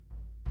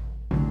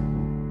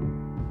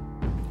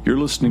You're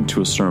listening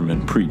to a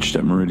sermon preached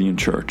at Meridian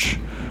Church.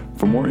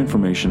 For more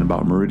information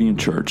about Meridian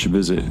Church,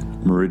 visit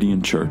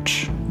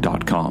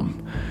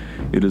meridianchurch.com.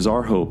 It is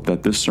our hope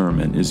that this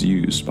sermon is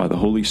used by the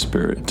Holy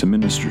Spirit to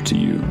minister to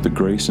you the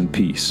grace and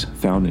peace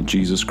found in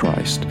Jesus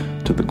Christ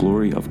to the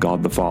glory of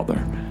God the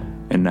Father.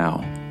 And now,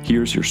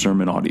 here's your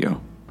sermon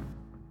audio.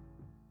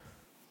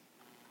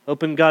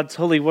 Open God's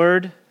holy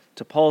word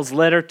to Paul's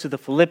letter to the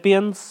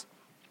Philippians.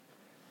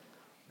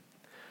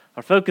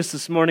 Our focus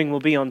this morning will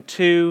be on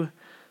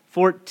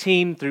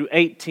 2:14 through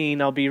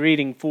 18. I'll be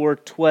reading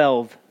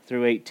 4:12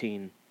 through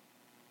 18.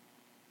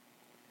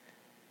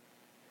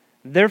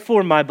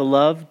 Therefore, my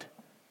beloved,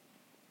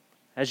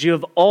 as you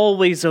have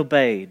always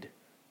obeyed,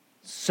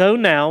 so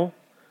now,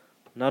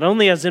 not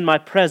only as in my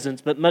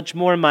presence, but much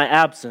more in my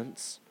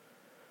absence,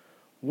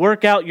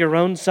 work out your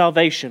own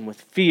salvation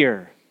with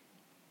fear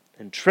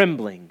and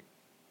trembling.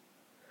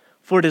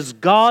 For it is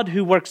God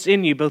who works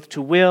in you both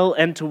to will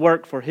and to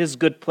work for His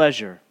good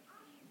pleasure.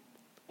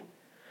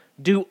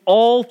 Do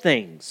all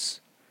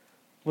things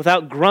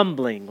without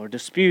grumbling or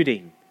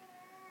disputing,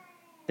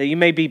 that you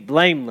may be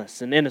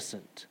blameless and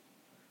innocent,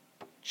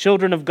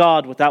 children of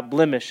God without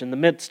blemish in the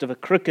midst of a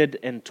crooked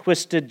and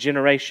twisted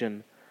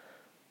generation,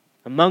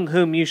 among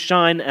whom you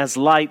shine as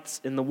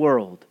lights in the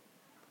world,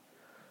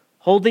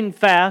 holding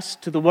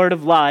fast to the word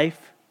of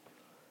life,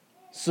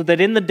 so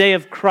that in the day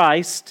of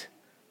Christ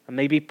I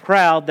may be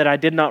proud that I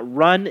did not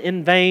run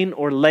in vain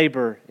or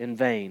labor in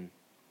vain.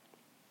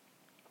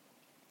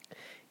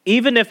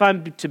 Even if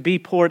I'm to be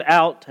poured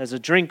out as a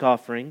drink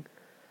offering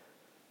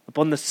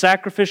upon the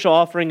sacrificial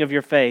offering of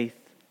your faith,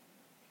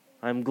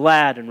 I am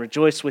glad and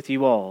rejoice with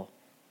you all.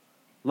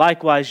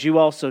 Likewise, you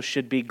also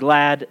should be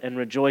glad and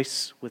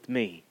rejoice with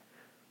me.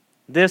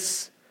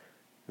 This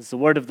is the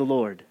word of the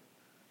Lord.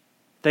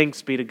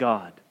 Thanks be to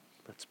God.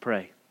 Let's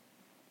pray.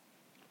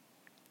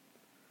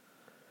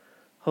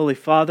 Holy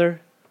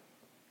Father,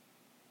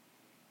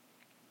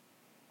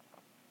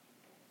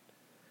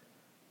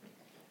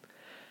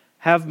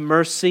 have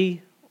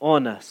mercy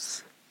on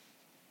us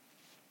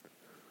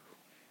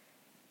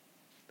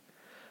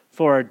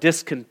for our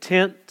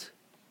discontent,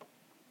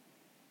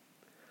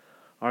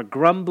 our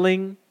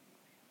grumbling,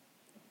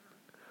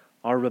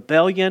 our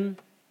rebellion,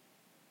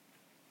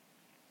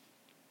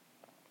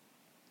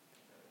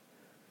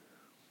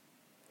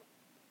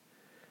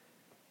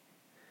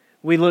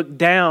 we look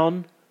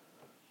down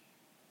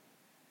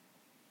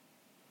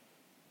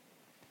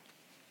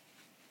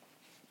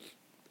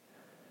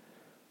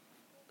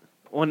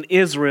on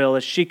Israel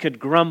as she could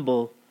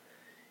grumble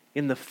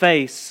in the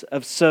face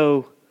of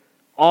so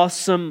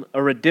awesome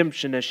a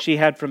redemption as she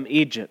had from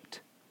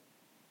Egypt.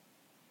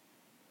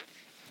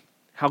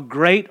 How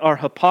great our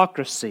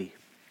hypocrisy.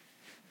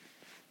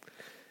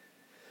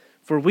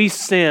 For we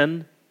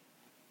sin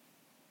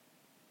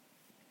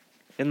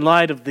in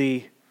light of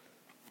the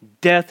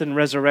death and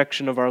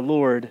resurrection of our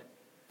Lord.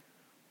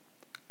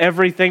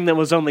 Everything that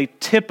was only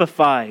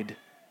typified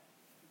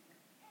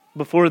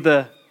before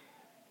the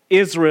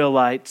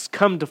Israelites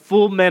come to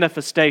full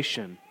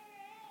manifestation.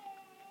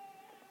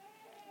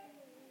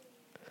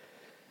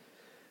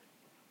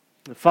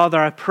 Father,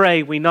 I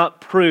pray we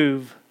not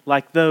prove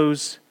like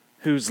those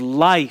whose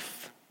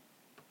life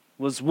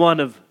was one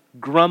of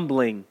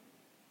grumbling,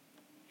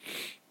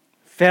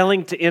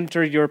 failing to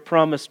enter your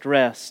promised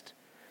rest,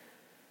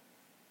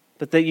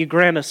 but that you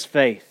grant us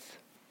faith.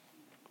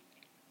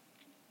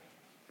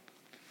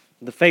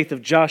 The faith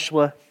of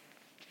Joshua,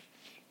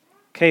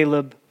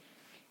 Caleb,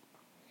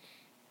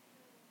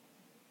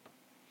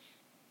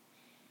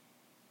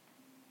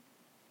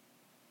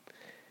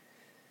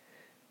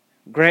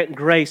 grant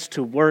grace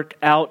to work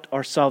out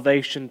our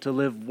salvation, to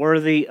live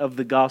worthy of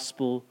the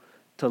gospel,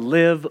 to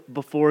live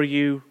before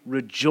you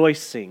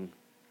rejoicing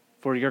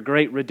for your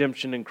great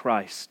redemption in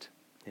Christ.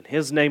 In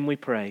His name we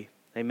pray.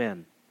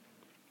 Amen.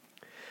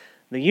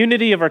 The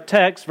unity of our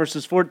text,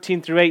 verses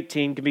 14 through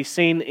 18, can be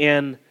seen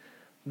in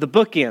the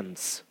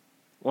bookends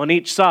on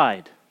each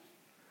side.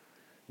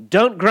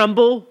 Don't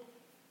grumble,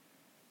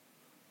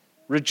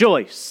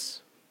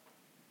 rejoice.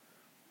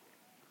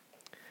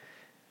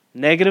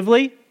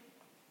 Negatively,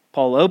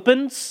 Paul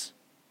opens,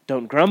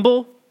 don't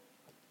grumble.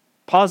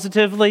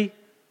 Positively,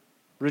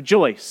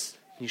 rejoice.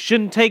 You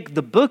shouldn't take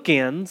the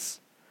bookends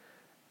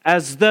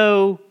as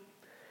though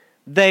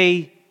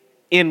they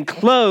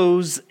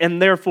enclose and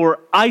therefore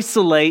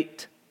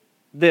isolate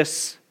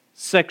this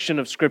section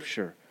of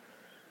Scripture.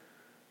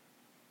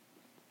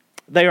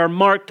 They are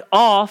marked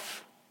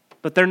off,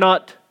 but they're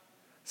not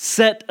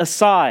set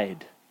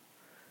aside.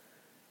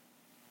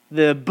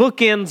 The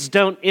bookends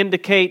don't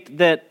indicate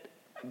that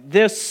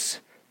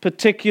this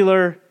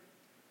particular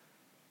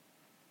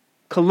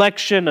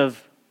collection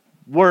of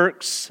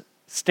works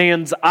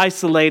stands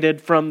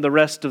isolated from the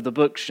rest of the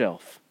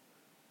bookshelf.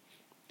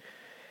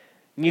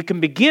 And you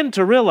can begin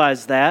to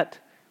realize that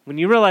when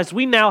you realize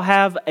we now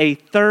have a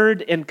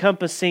third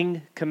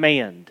encompassing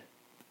command.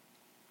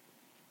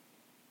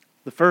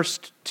 The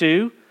first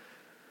two,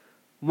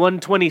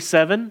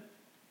 127,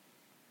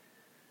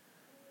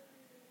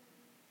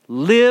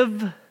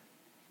 live,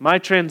 my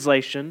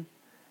translation,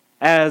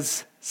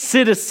 as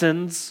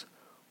citizens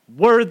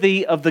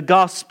worthy of the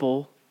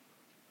gospel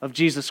of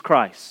Jesus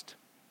Christ.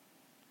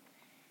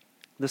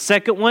 The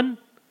second one,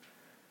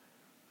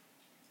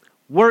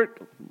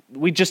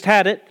 we just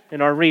had it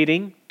in our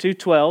reading,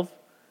 2:12.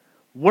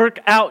 Work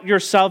out your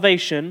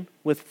salvation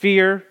with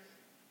fear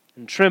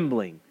and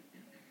trembling.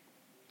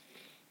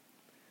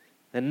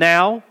 And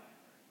now,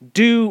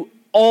 do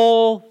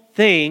all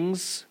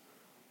things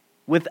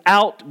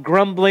without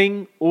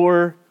grumbling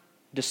or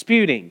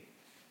disputing.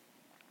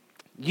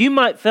 You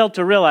might fail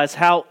to realize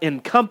how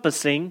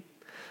encompassing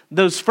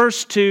those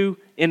first two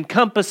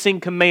encompassing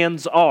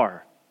commands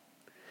are.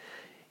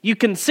 You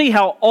can see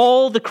how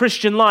all the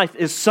Christian life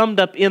is summed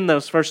up in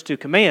those first two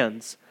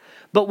commands.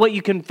 But what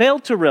you can fail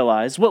to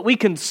realize, what we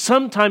can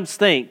sometimes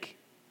think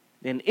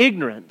in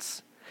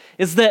ignorance,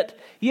 is that,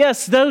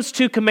 yes, those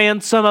two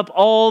commands sum up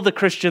all the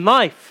Christian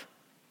life,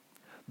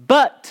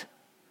 but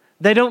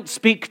they don't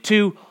speak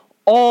to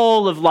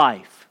all of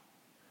life,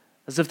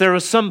 as if there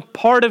was some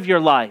part of your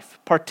life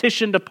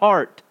partitioned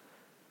apart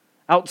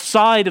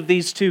outside of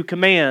these two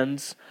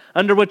commands,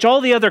 under which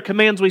all the other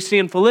commands we see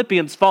in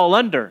Philippians fall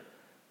under.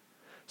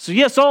 So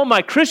yes, all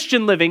my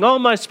Christian living, all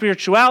my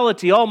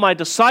spirituality, all my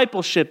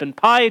discipleship and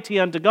piety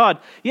unto God,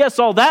 yes,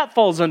 all that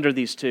falls under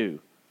these two.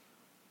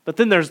 But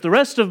then there's the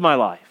rest of my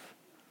life.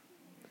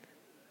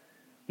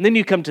 And then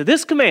you come to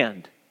this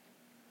command.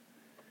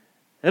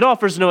 It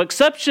offers no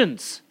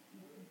exceptions.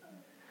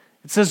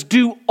 It says,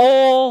 do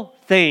all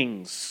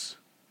things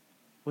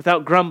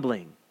without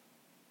grumbling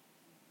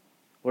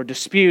or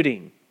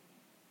disputing.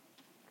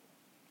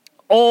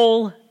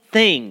 All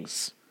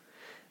things.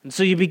 And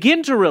so you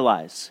begin to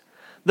realize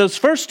those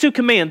first two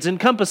commands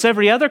encompass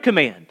every other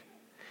command.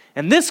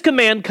 And this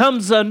command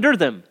comes under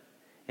them.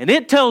 And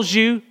it tells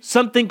you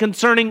something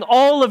concerning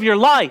all of your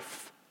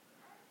life.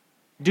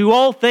 Do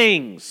all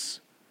things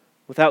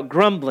without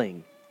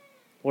grumbling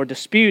or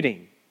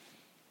disputing.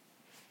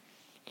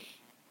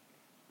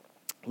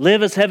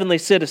 Live as heavenly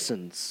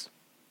citizens,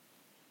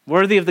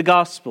 worthy of the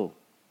gospel.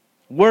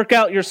 Work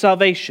out your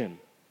salvation.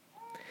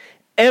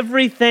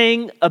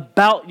 Everything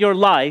about your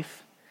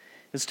life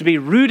is to be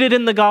rooted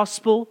in the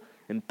gospel,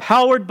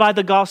 empowered by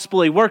the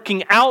gospel, a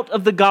working out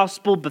of the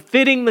gospel,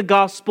 befitting the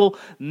gospel,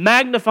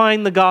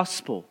 magnifying the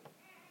gospel.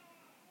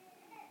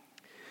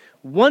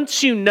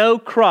 Once you know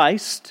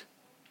Christ,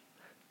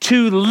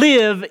 to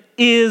live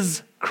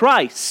is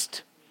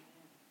Christ.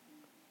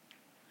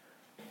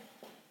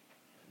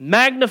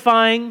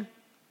 Magnifying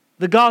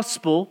the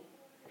gospel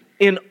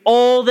in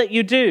all that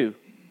you do.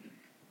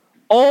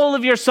 All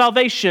of your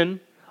salvation,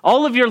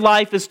 all of your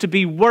life is to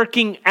be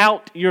working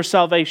out your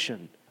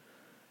salvation.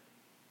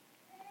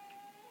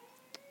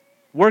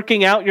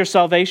 Working out your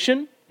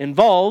salvation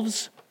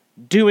involves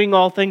doing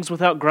all things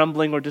without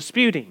grumbling or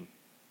disputing.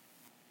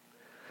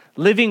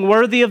 Living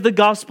worthy of the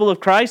gospel of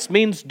Christ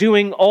means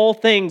doing all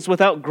things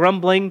without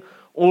grumbling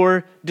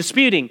or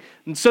disputing.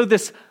 And so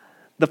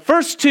the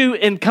first two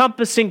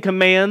encompassing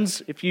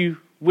commands, if you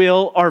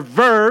will, are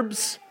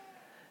verbs,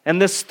 and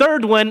this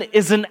third one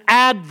is an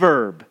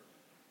adverb.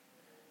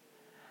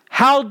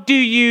 How do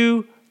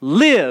you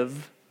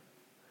live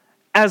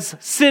as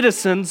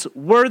citizens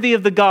worthy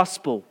of the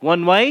gospel?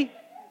 One way,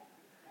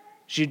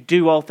 you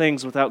do all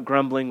things without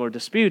grumbling or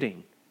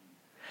disputing.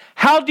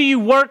 How do you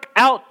work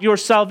out your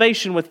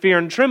salvation with fear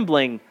and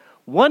trembling?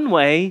 One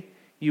way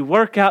you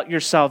work out your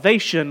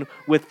salvation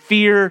with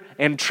fear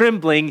and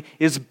trembling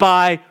is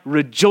by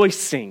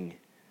rejoicing.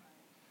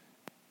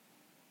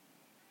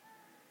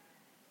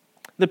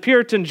 The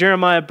Puritan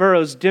Jeremiah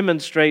Burroughs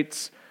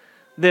demonstrates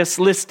this,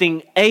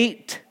 listing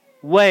 8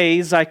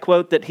 ways, I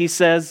quote, that he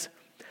says,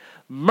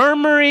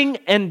 murmuring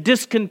and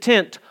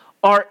discontent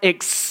are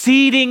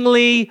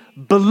exceedingly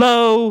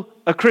below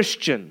a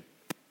Christian.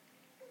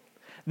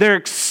 They're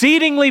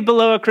exceedingly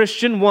below a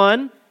Christian,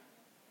 one,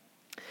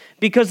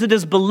 because it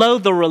is below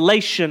the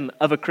relation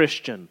of a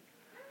Christian.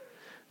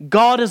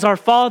 God is our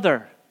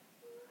Father.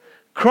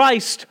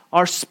 Christ,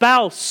 our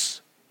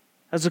spouse,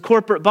 as a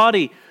corporate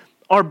body,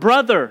 our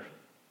brother.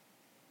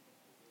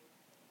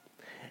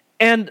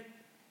 And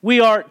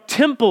we are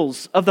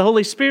temples of the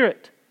Holy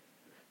Spirit.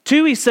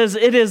 2, he says,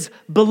 it is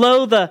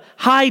below the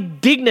high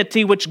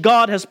dignity which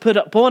God has put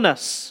upon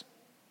us.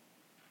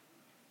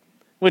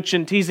 Which,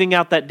 in teasing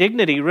out that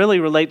dignity, really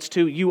relates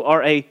to you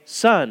are a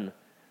son.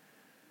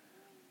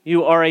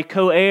 You are a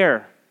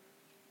co-heir.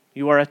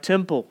 You are a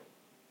temple.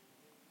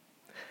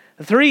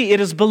 3,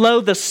 it is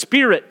below the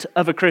spirit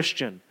of a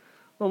Christian.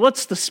 Well,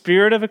 what's the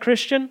spirit of a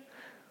Christian?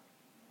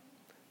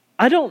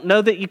 I don't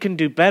know that you can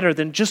do better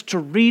than just to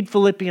read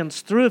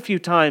Philippians through a few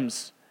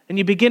times, and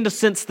you begin to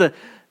sense the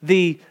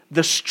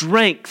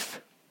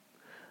strength,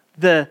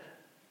 the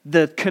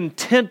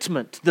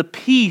contentment, the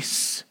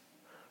peace,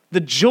 the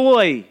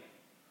joy,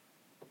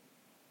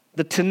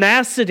 the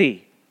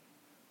tenacity,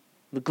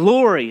 the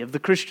glory of the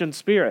Christian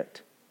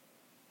spirit,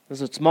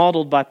 as it's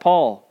modeled by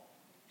Paul.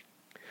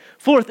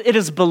 4th, it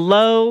is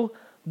below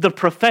the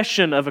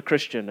profession of a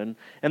Christian.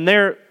 And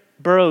there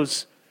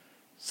Burroughs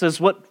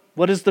says,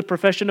 what is the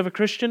profession of a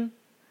Christian?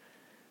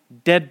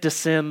 Dead to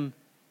sin,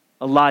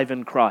 alive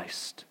in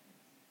Christ.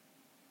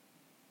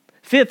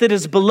 Fifth, it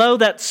is below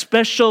that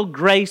special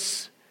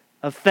grace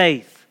of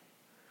faith.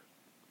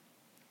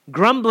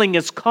 Grumbling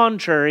is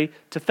contrary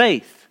to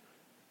faith.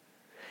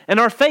 And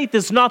our faith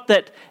is not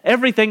that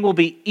everything will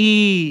be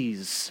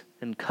ease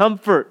and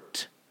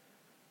comfort.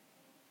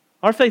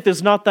 Our faith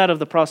is not that of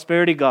the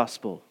prosperity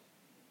gospel.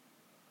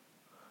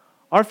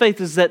 Our faith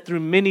is that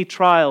through many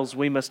trials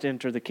we must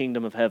enter the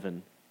kingdom of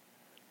heaven.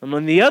 And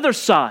on the other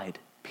side,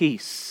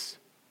 peace,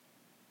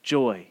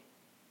 joy.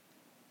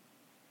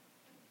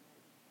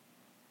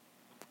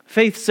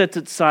 Faith sets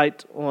its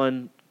sight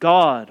on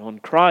God, on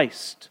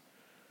Christ,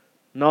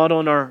 not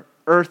on our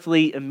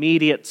earthly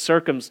immediate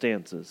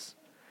circumstances.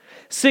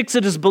 6,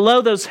 it is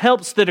below those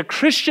helps that a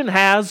Christian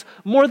has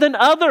more than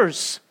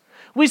others.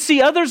 We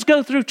see others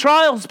go through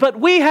trials, but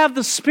we have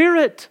the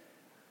Spirit.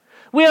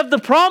 We have the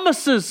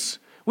promises.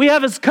 We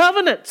have His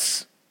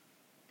covenants.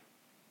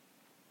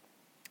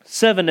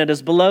 7, it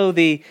is below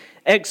the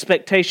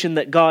expectation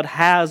that God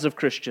has of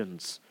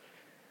Christians.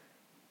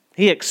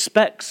 He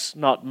expects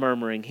not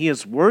murmuring. He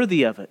is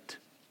worthy of it.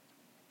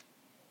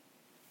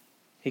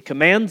 He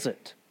commands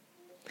it.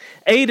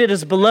 8, it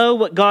is below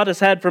what God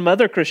has had from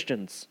other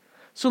Christians.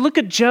 So look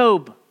at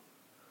Job.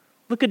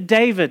 Look at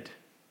David.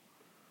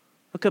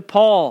 Look at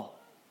Paul.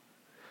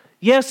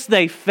 Yes,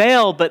 they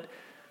fail, but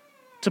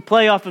to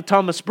play off of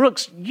Thomas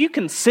Brooks, you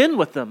can sin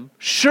with them.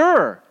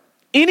 Sure,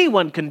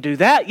 anyone can do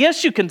that.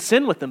 Yes, you can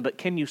sin with them, but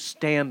can you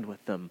stand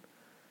with them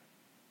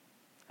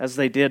as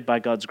they did by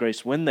God's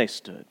grace when they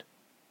stood?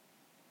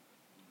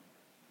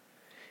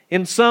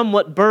 In sum,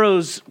 what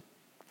Burroughs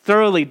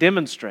thoroughly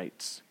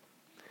demonstrates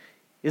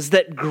is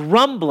that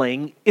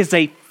grumbling is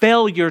a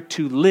failure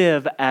to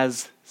live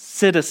as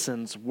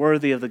citizens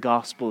worthy of the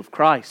gospel of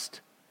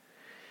Christ.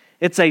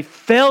 It's a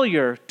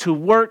failure to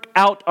work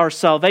out our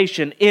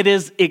salvation. It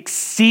is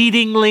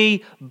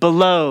exceedingly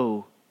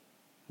below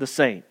the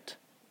saint.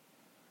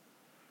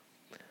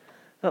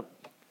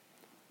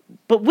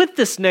 But with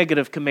this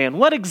negative command,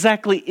 what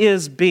exactly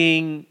is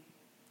being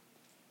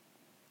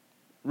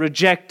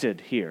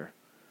rejected here?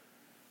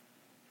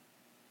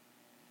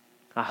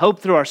 I hope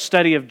through our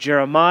study of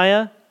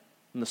Jeremiah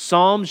and the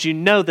Psalms, you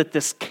know that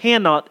this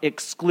cannot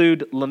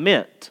exclude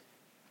lament.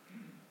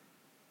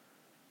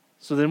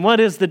 So then what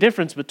is the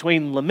difference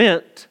between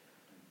lament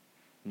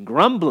and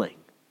grumbling?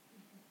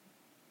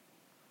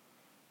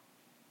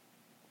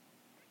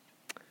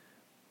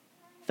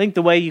 I think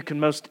the way you can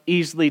most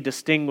easily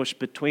distinguish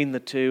between the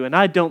two, and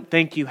I don't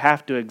think you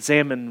have to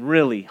examine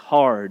really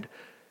hard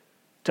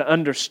to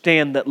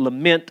understand that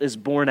lament is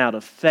born out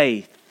of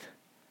faith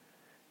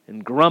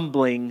and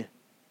grumbling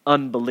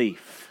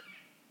unbelief.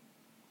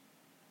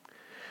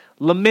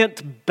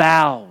 Lament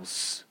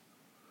bows.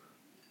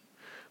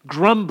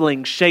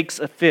 Grumbling shakes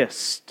a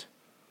fist.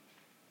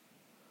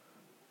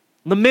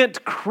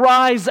 Lament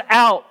cries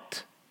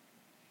out.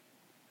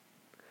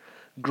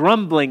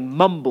 Grumbling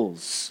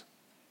mumbles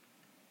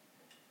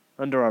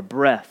under our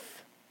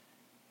breath.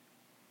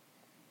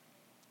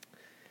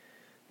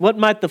 What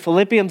might the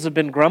Philippians have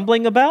been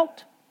grumbling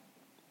about?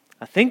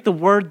 I think the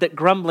word that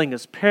grumbling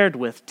is paired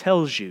with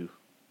tells you.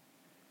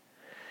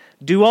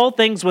 Do all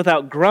things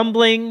without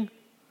grumbling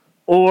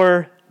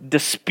or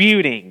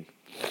disputing.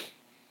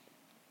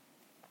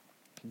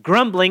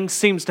 Grumbling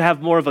seems to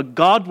have more of a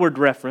Godward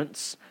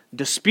reference,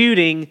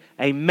 disputing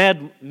a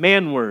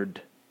manward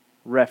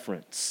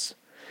reference.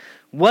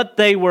 What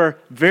they were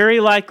very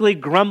likely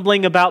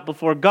grumbling about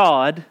before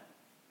God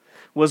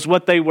was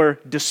what they were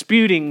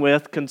disputing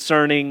with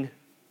concerning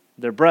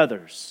their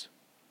brothers.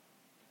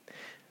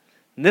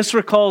 And this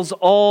recalls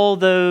all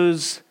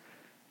those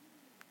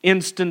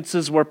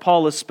instances where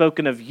Paul has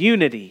spoken of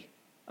unity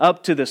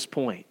up to this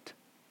point.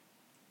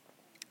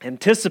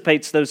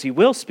 Anticipates those he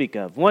will speak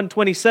of.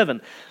 1:27,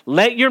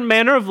 let your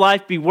manner of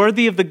life be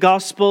worthy of the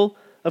gospel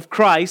of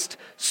Christ,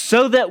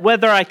 so that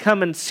whether I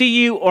come and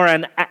see you or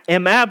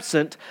am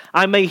absent,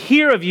 I may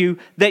hear of you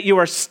that you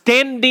are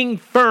standing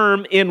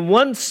firm in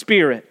one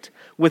spirit,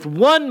 with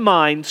one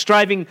mind,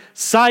 striving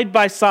side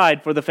by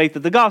side for the faith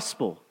of the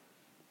gospel.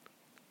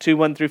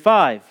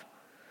 2:1-5.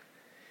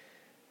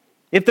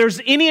 If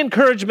there's any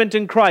encouragement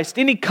in Christ,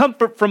 any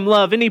comfort from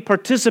love, any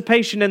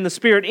participation in the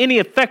Spirit, any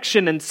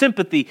affection and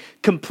sympathy,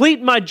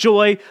 complete my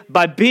joy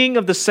by being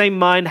of the same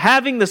mind,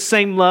 having the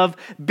same love,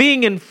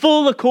 being in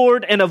full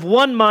accord and of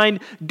one mind,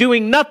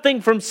 doing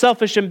nothing from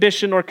selfish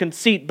ambition or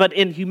conceit, but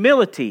in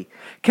humility.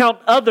 Count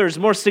others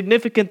more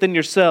significant than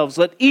yourselves.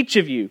 Let each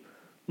of you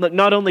look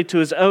not only to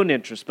his own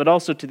interest, but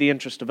also to the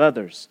interest of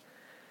others.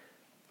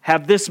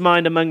 Have this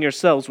mind among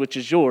yourselves, which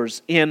is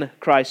yours in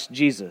Christ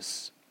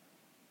Jesus.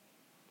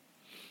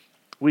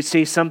 We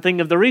see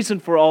something of the reason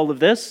for all of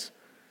this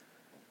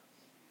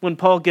when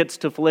Paul gets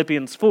to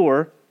Philippians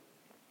 4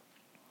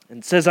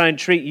 and says, I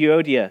entreat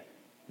Euodia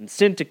and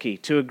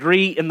Syntyche to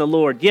agree in the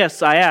Lord.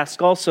 Yes, I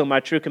ask also, my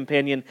true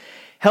companion,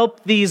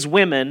 help these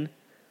women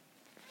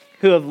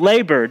who have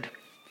labored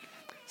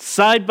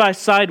side by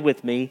side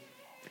with me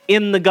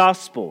in the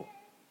gospel.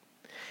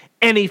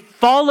 And he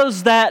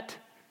follows that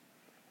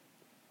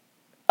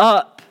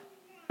up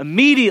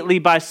immediately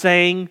by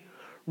saying,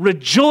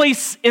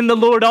 rejoice in the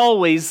Lord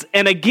always.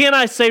 And again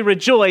I say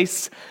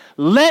rejoice.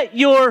 Let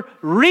your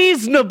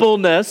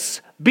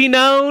reasonableness be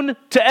known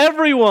to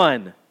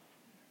everyone.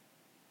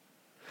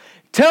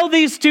 Tell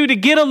these two to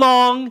get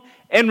along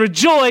and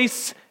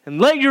rejoice, and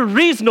let your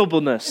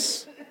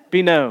reasonableness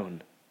be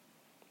known.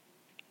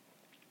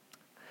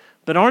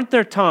 But aren't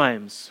there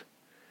times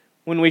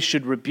when we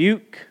should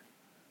rebuke,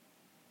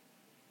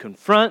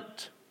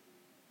 confront,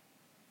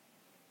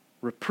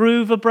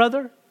 reprove a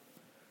brother?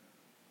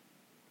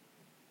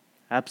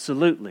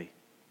 Absolutely.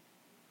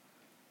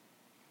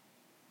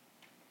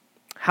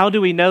 How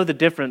do we know the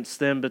difference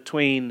then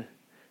between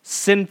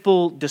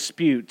sinful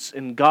disputes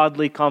and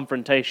godly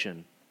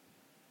confrontation?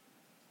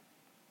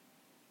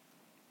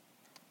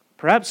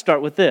 Perhaps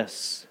start with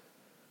this.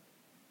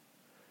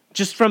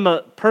 Just from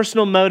a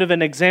personal motive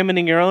and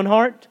examining your own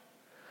heart,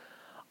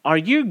 are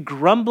you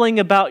grumbling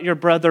about your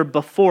brother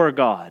before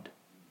God?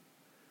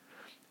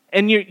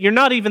 And you're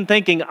not even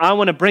thinking, I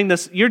want to bring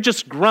this, you're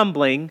just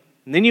grumbling,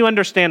 and then you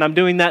understand I'm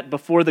doing that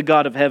before the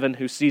God of heaven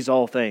who sees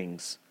all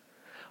things.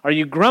 Are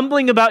you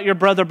grumbling about your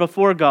brother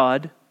before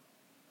God,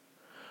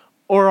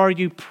 or are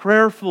you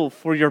prayerful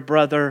for your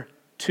brother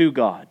to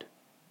God?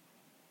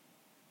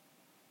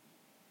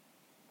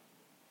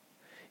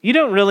 You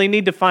don't really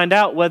need to find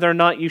out whether or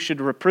not you should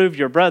reprove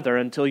your brother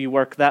until you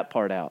work that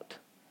part out.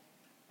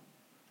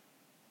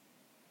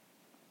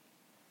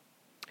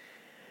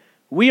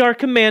 We are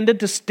commanded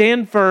to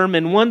stand firm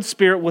in one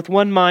spirit with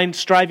one mind,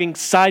 striving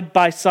side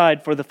by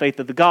side for the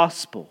faith of the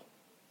gospel.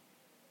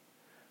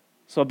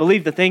 So I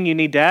believe the thing you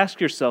need to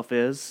ask yourself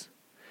is,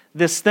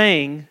 this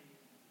thing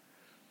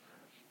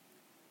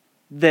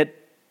that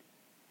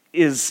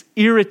is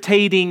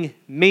irritating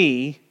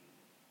me,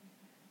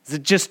 is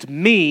it just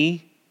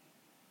me,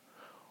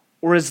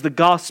 or is the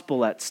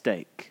gospel at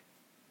stake?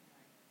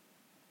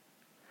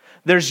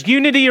 There's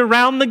unity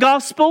around the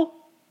gospel,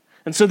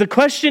 and so the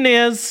question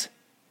is,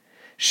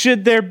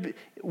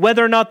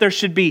 whether or not there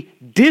should be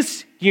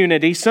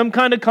disunity, some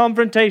kind of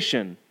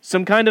confrontation,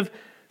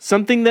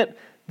 something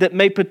that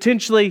may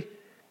potentially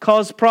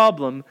cause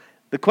problem.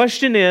 The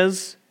question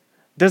is,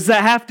 does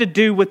that have to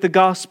do with the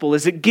gospel?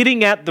 Is it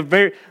getting at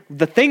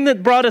the thing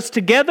that brought us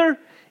together?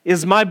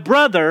 Is my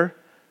brother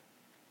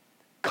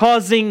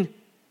causing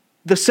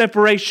the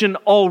separation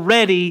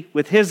already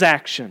with his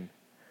action?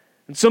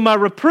 And so my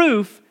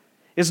reproof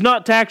is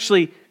not to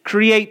actually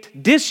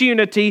create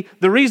disunity.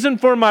 The reason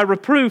for my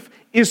reproof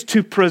is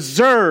to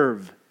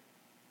preserve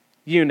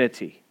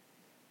unity.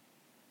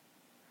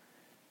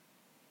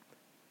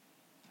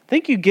 I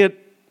think you get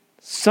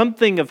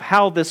something of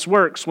how this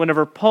works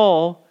whenever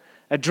Paul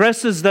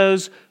addresses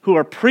those who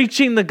are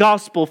preaching the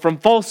gospel from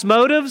false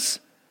motives.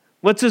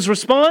 What's his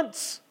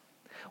response?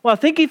 Well, I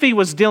think if he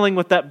was dealing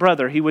with that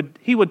brother, he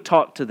would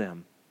talk to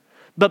them.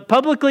 But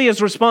publicly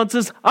his response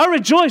is, I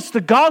rejoice,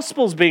 the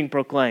gospel's being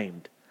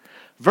proclaimed.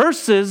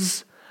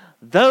 Versus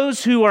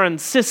those who are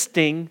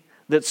insisting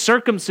that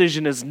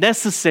circumcision is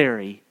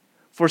necessary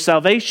for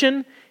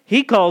salvation,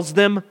 he calls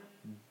them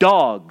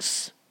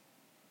dogs.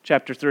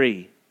 Chapter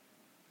 3,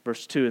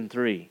 verse 2 and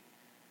 3.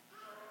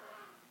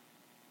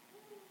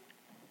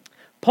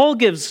 Paul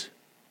gives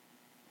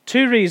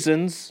two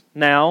reasons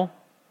now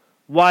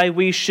why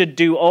we should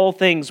do all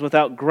things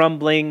without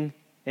grumbling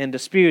and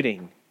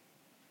disputing.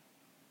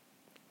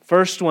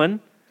 First one,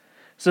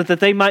 so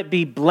that they might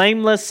be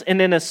blameless and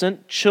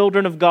innocent,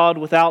 children of God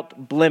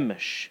without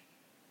blemish.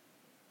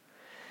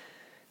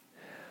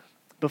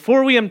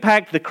 Before we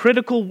unpack the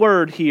critical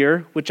word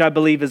here, which I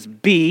believe is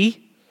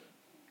be,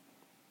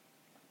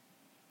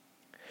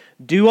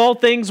 do all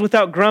things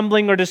without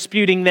grumbling or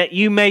disputing, that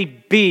you may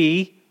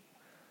be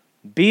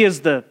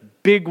is the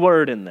big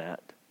word in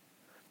that.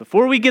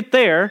 Before we get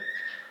there,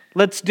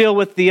 let's deal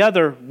with the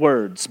other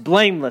words,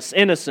 blameless,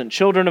 innocent,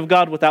 children of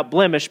God without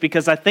blemish,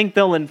 because I think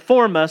they'll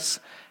inform us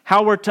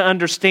how we're to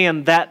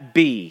understand that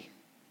be.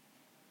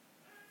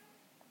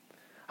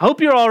 I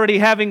hope you're already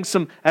having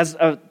some, as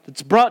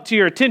it's brought to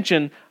your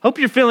attention, I hope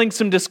you're feeling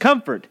some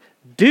discomfort.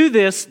 Do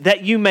this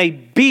that you may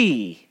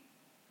be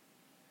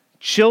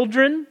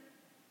children.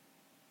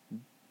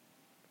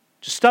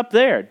 Just stop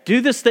there.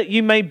 Do this that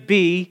you may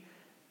be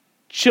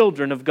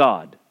children of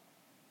God.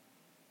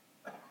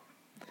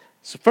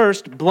 So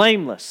first,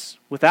 blameless,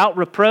 without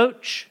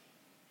reproach,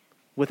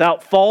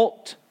 without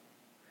fault.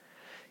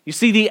 You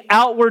see the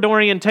outward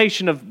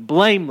orientation of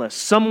blameless.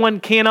 Someone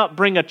cannot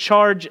bring a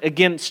charge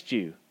against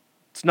you.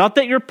 It's not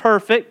that you're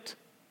perfect,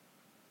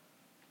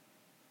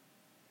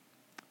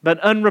 but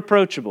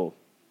unreproachable.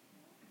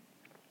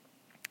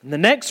 And the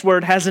next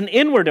word has an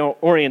inward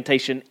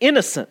orientation,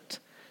 innocent,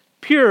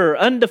 pure,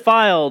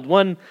 undefiled.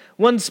 One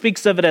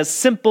speaks of it as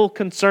simple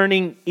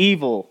concerning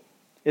evil.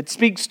 It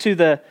speaks to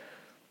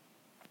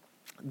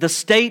the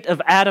state of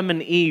Adam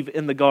and Eve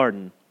in the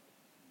garden.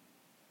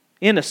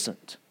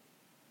 Innocent.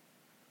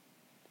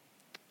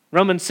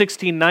 Romans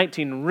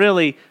 16:19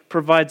 really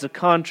provides a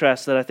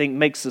contrast that I think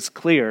makes this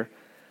clear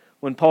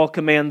when Paul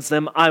commands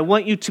them, I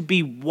want you to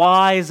be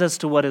wise as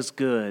to what is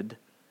good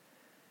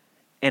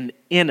and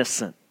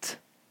innocent.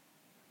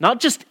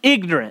 Not just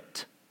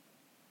ignorant,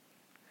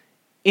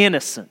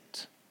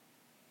 innocent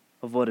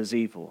of what is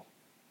evil.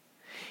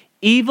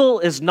 Evil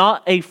is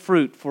not a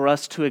fruit for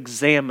us to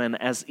examine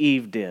as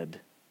Eve did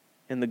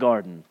in the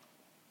garden.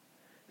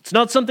 It's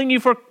not something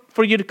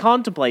for you to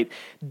contemplate.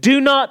 Do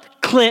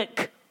not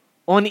click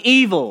on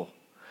evil.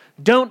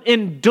 Don't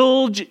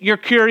indulge your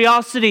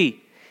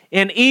curiosity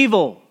in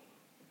evil.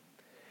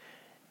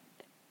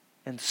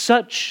 And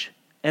such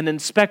an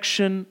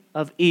inspection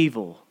of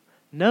evil,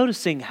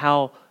 noticing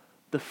how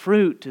the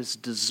fruit is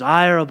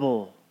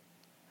desirable,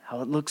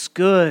 how it looks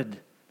good,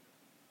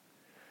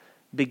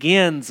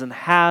 begins and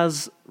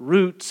has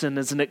roots and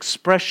is an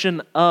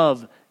expression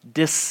of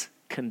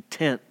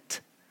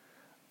discontent,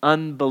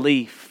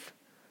 unbelief,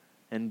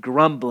 and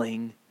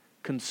grumbling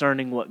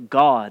concerning what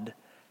God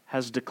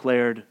has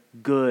declared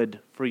good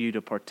for you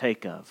to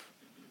partake of.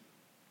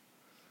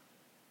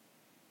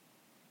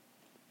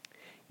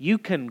 You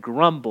can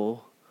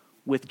grumble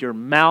with your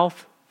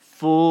mouth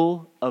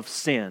full of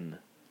sin.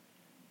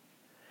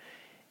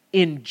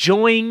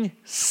 Enjoying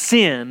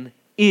sin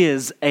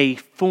is a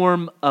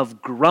form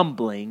of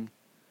grumbling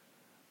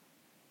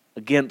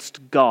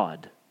against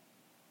God.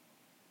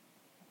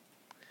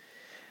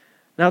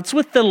 Now it's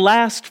with the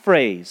last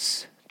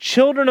phrase,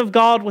 children of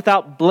God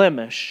without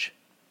blemish.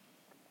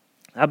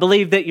 I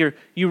believe that you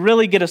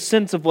really get a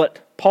sense of what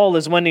Paul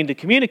is wanting to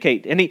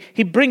communicate. And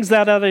he brings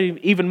that out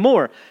even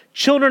more.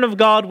 Children of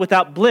God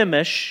without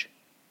blemish,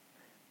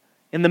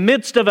 in the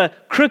midst of a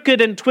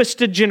crooked and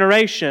twisted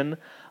generation,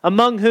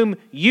 among whom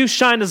you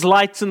shine as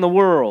lights in the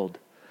world.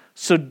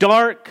 So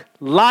dark,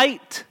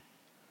 light,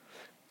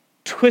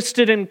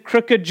 twisted and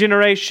crooked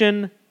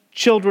generation,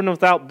 children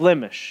without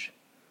blemish.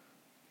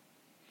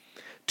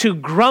 To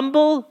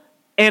grumble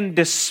and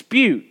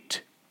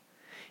dispute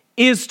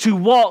is to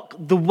walk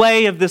the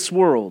way of this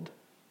world.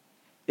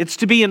 It's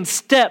to be in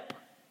step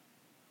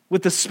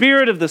with the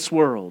spirit of this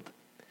world.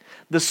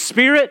 The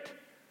spirit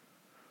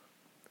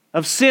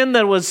of sin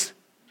that was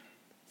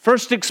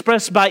first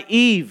expressed by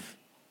Eve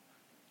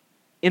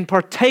in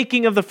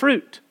partaking of the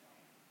fruit.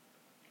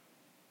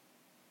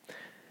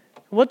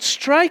 What's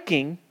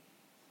striking,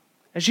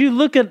 as you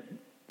look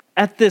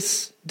at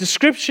this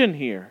description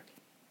here,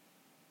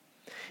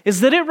 is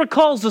that it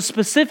recalls a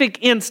specific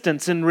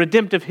instance in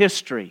redemptive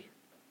history.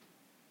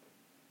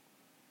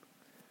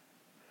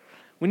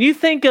 When you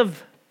think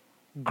of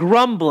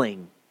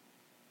grumbling,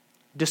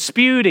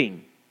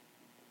 disputing,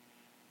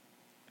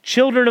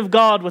 children of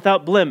God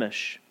without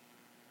blemish,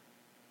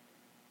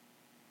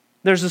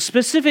 there's a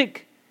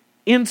specific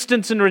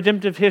instance in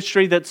redemptive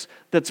history that's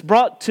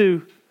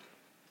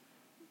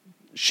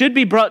should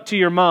be brought to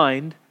your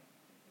mind,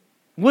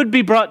 would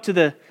be brought to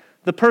the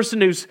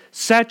person who's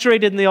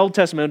saturated in the Old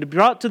Testament, would be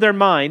brought to their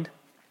mind,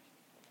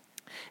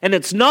 and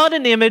it's not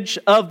an image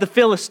of the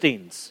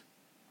Philistines.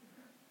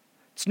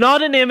 It's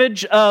not an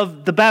image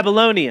of the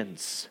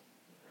Babylonians.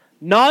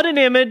 Not an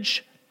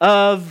image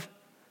of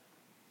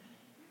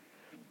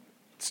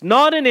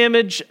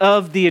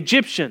the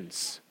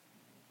Egyptians.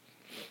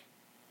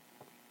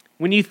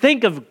 When you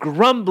think of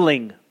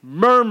grumbling,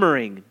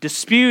 murmuring,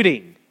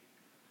 disputing,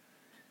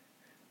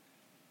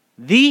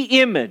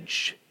 the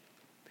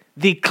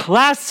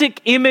classic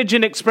image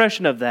and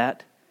expression of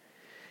that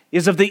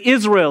is of the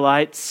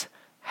Israelites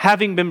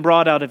having been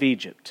brought out of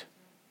Egypt.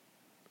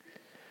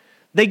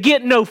 They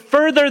get no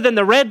further than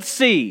the Red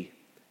Sea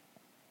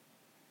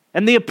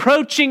and the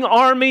approaching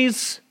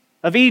armies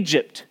of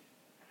Egypt.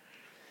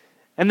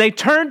 And they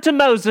turn to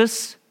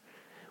Moses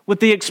with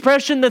the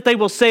expression that they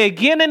will say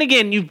again and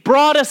again, "You've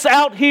brought us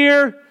out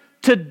here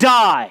to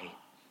die."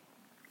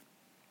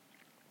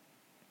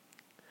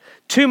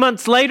 2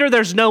 months later,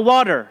 there's no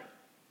water,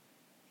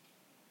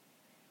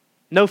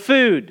 no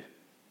food.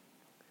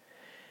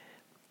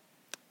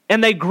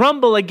 And they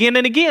grumble again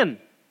and again.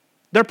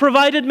 They're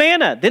provided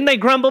manna. Then they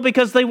grumble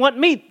because they want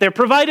meat. They're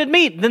provided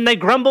meat. Then they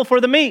grumble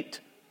for the meat.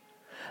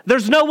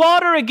 There's no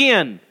water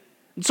again.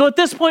 And so at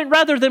this point,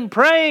 rather than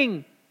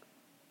praying,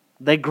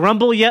 they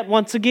grumble yet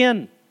once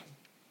again.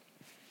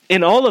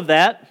 In all of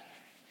that,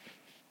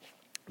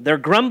 their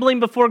grumbling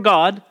before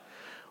God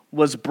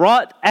was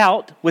brought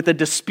out with a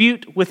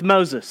dispute with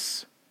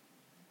Moses.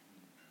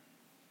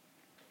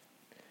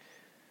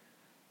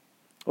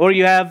 Or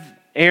you have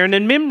Aaron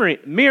and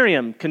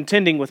Miriam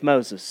contending with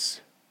Moses.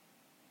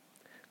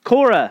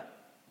 Korah,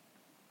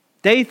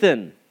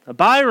 Dathan,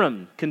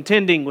 Abiram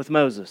contending with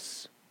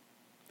Moses.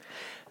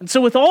 And so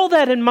with all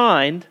that in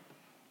mind,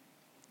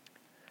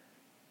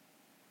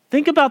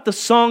 think about the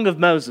Song of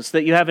Moses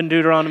that you have in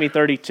Deuteronomy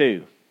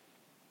 32,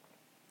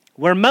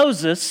 where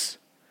Moses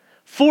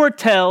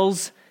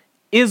foretells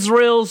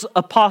Israel's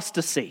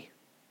apostasy.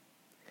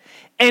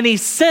 And he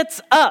sets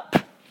up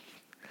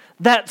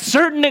that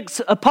certain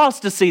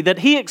apostasy that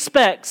he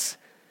expects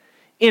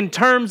in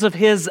terms of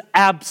his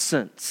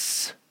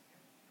absence.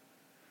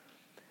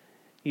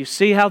 You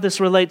see how this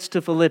relates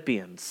to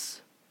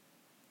Philippians.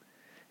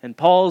 And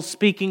Paul's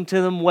speaking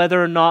to them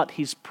whether or not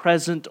he's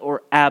present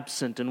or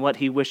absent in what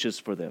he wishes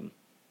for them.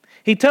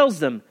 He tells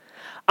them,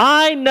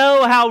 I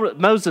know how,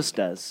 Moses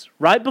does,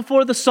 right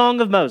before the Song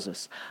of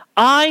Moses,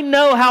 I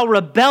know how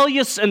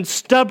rebellious and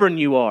stubborn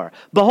you are.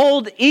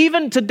 Behold,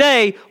 even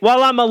today,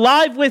 while I'm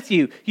alive with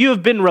you, you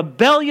have been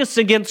rebellious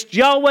against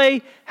Yahweh.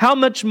 How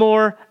much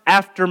more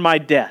after my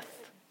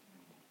death?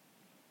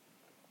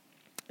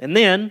 And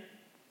then,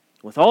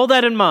 with all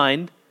that in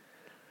mind,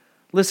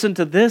 listen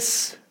to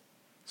this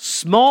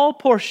small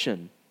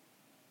portion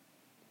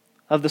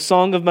of the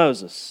Song of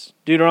Moses.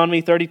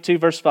 Deuteronomy 32,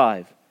 verse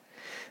 5.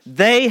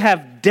 They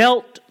have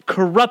dealt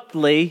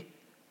corruptly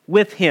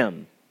with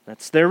him.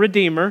 That's their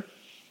Redeemer.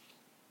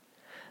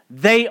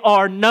 They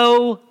are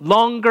no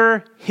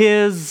longer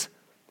his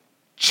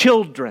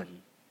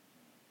children,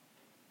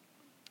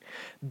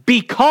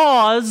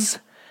 because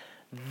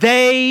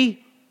they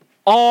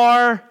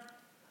are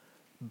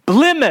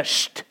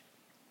blemished.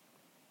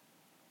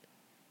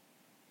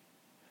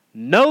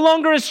 No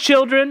longer his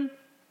children,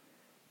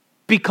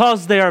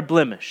 because they are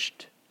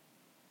blemished.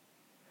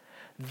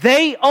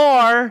 They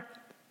are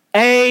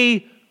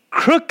a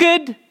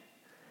crooked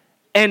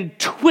and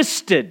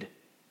twisted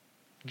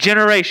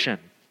generation.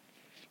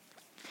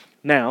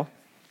 Now,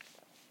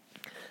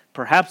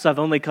 perhaps I've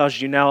only caused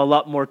you now a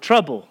lot more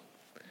trouble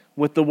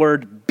with the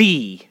word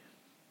be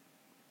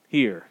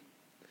here.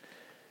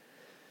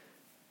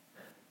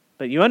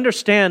 But you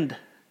understand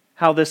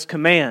how this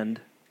command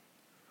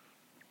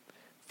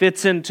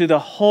fits into the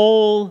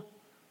whole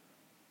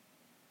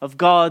of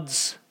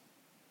God's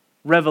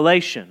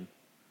revelation.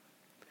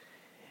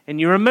 And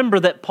you remember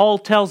that Paul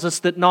tells us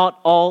that not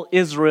all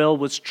Israel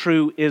was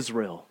true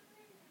Israel.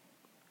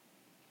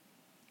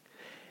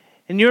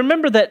 And you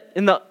remember that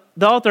the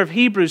author of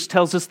Hebrews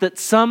tells us that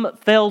some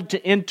failed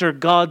to enter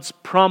God's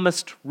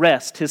promised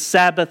rest, his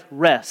Sabbath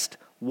rest.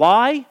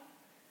 Why?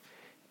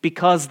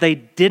 Because they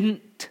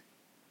didn't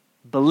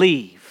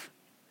believe.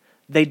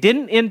 They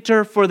didn't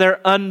enter for their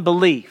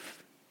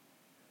unbelief.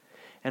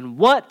 And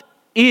what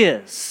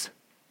is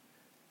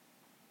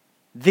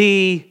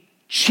the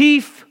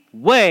chief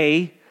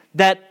way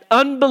that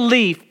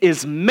unbelief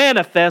is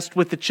manifest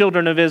with the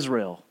children of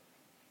Israel?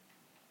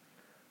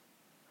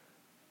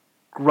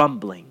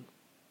 Grumbling,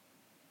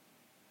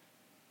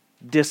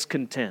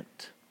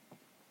 discontent.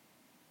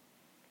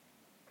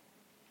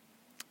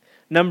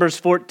 Numbers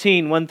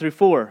 14, 1 through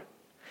 4.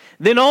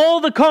 Then all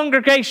the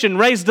congregation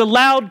raised a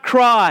loud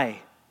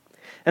cry,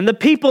 and the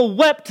people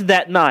wept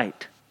that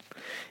night.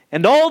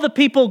 And all the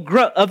people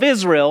of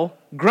Israel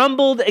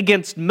grumbled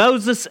against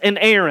Moses and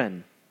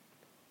Aaron.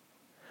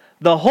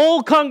 The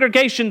whole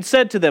congregation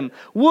said to them,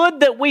 "Would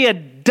that we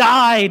had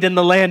died in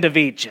the land of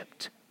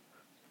Egypt,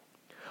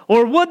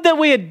 or would that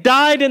we had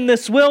died in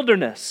this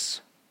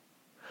wilderness.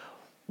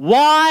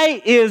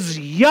 Why is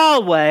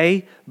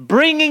Yahweh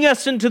bringing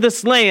us into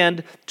this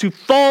land to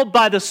fall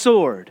by the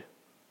sword?"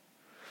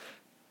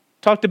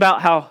 Talked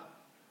about how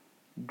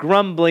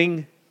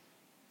grumbling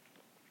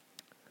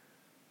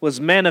was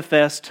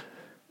manifest,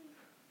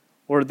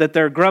 or that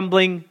their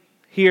grumbling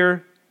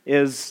here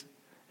is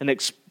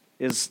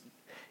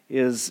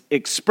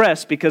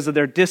expressed because of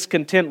their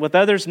discontent with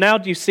others. Now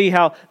do you see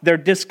how their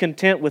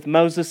discontent with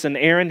Moses and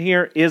Aaron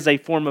here is a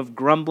form of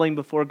grumbling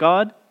before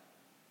God?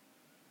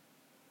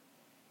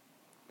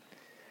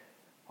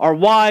 Our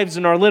wives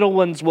and our little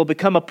ones will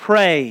become a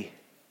prey.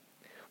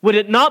 Would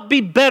it not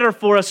be better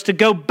for us to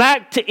go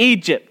back to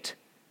Egypt?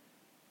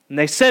 And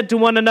they said to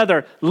one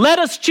another, "Let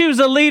us choose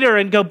a leader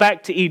and go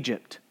back to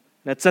Egypt."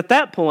 And it's at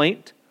that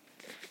point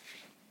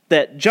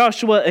that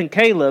Joshua and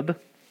Caleb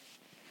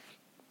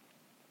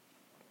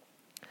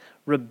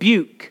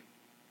rebuke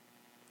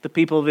the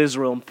people of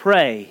Israel and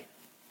pray.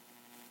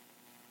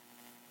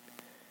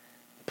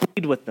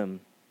 Plead with them,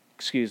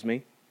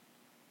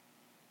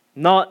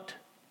 not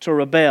to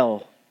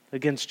rebel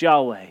against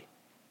Yahweh.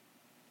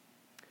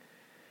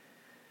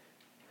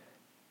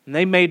 And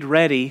they made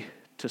ready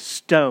to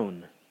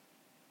stone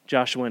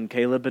Joshua and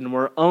Caleb, and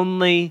were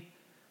only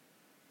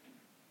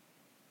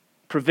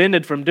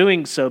prevented from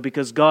doing so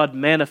because God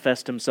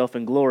manifested himself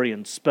in glory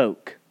and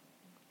spoke.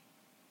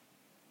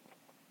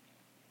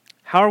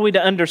 How are we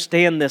to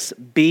understand this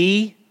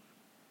be?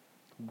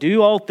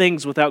 Do all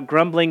things without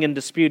grumbling and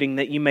disputing,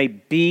 that you may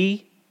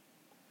be.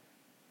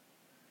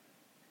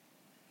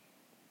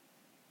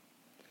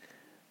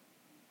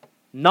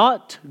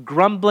 Not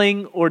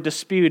grumbling or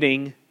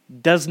disputing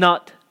does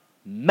not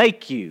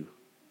make you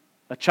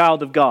a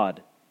child of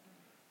God.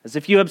 As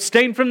if you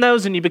abstain from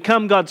those and you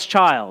become God's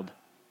child.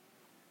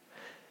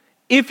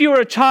 If you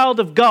are a child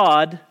of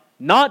God,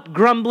 not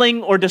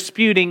grumbling or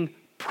disputing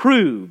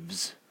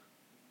proves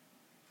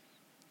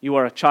you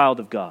are a child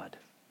of God.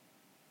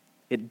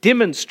 It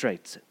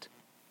demonstrates it.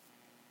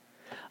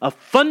 A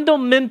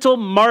fundamental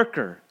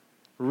marker.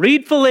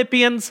 Read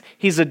Philippians.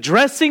 He's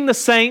addressing the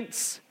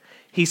saints.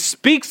 He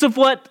speaks of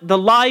what the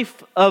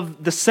life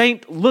of the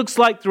saint looks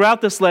like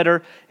throughout this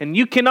letter, and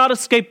you cannot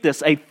escape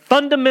this. A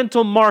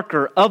fundamental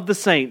marker of the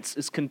saints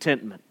is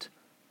contentment,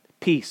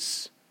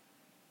 peace,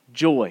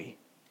 joy.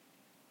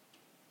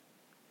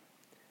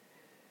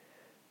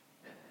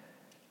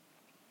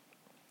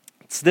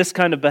 It's this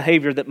kind of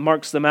behavior that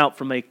marks them out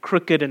from a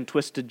crooked and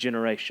twisted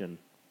generation.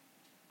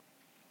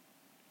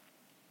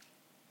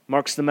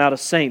 marks them out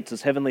as saints,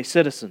 as heavenly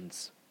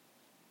citizens.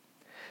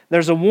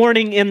 There's a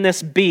warning in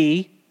this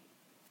B.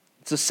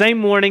 It's the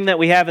same warning that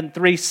we have in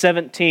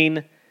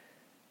 3:17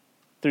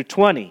 through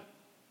 20.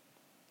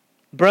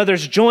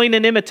 Brothers, join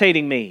in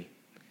imitating me.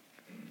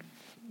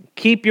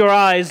 Keep your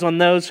eyes on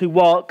those who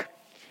walk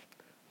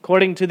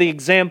according to the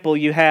example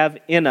you have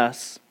in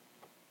us.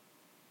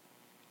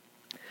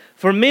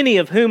 For many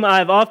of whom I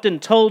have often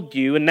told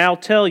you, and now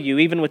tell you,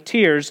 even with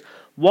tears,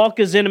 walk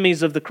as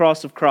enemies of the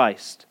cross of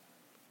Christ.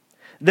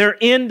 Their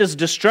end is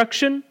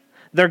destruction,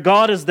 their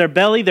God is their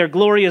belly, their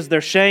glory is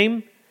their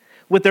shame,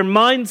 with their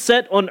mind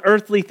set on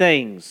earthly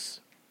things.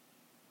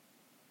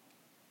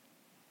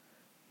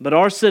 But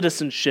our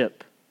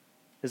citizenship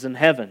is in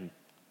heaven,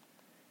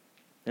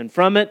 and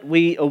from it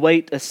we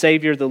await a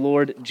Savior, the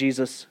Lord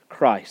Jesus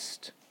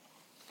Christ.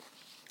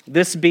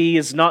 This B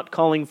is not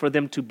calling for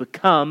them to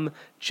become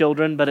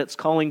children, but it's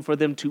calling for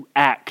them to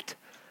act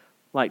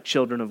like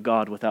children of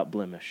God without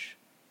blemish.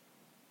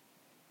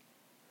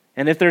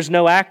 And if there's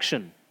no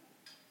action,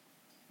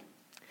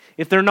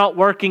 if they're not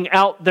working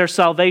out their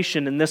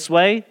salvation in this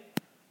way,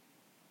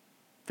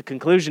 the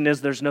conclusion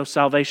is there's no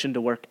salvation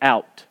to work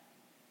out.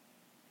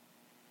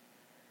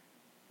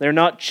 They're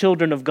not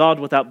children of God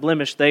without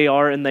blemish. They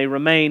are and they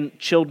remain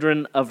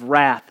children of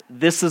wrath.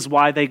 This is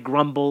why they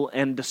grumble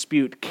and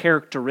dispute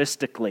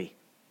characteristically.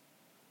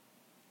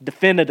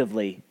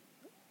 Definitively,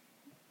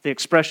 the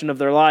expression of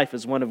their life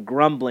is one of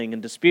grumbling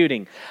and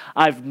disputing.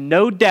 I've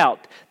no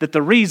doubt that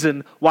the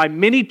reason why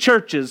many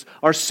churches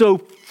are so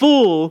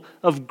full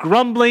of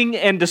grumbling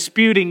and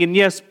disputing, and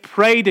yes,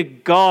 pray to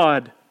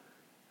God,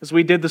 as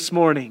we did this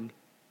morning,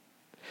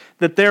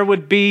 that there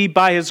would be,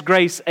 by His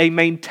grace, a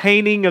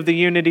maintaining of the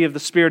unity of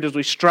the Spirit as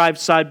we strive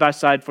side by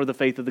side for the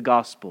faith of the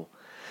gospel.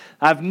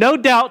 I have no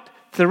doubt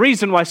the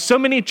reason why so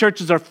many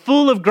churches are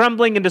full of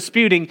grumbling and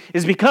disputing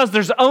is because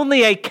there's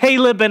only a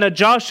Caleb and a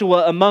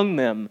Joshua among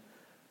them,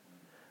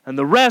 and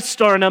the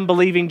rest are an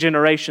unbelieving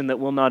generation that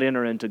will not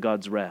enter into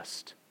God's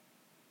rest.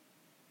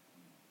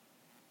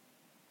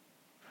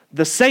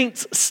 The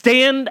saints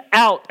stand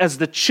out as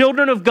the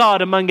children of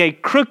God among a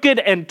crooked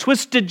and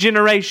twisted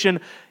generation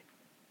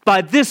by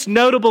this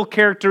notable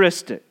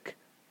characteristic.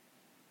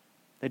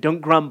 They don't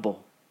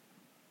grumble.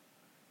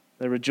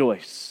 They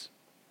rejoice.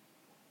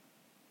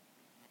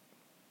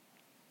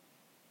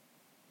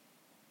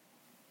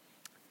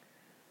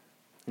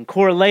 And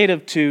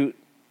correlative to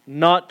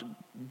not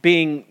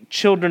being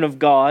children of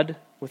God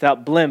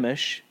without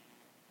blemish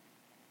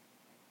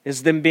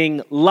is them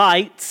being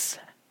lights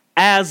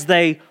as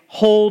they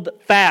hold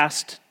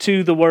fast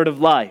to the word of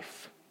life.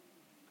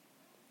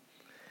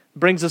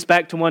 Brings us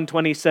back to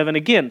 127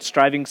 again,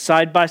 striving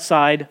side by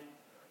side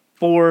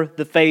for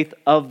the faith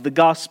of the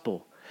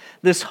gospel.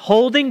 This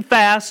holding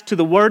fast to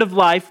the word of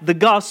life, the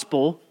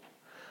gospel,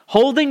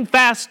 holding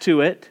fast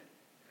to it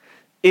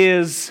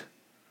is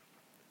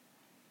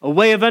a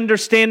way of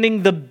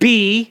understanding the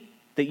be,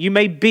 that you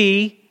may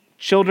be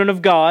children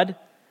of God.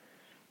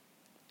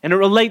 And it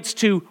relates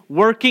to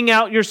working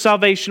out your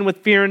salvation with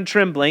fear and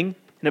trembling.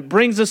 And it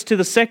brings us to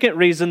the second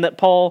reason that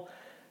Paul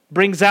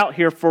brings out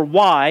here for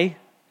why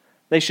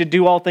they should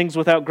do all things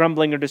without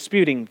grumbling or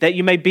disputing. That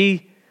you may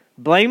be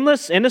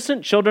blameless,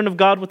 innocent, children of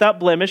God without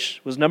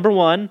blemish was number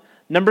one.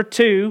 Number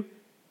two,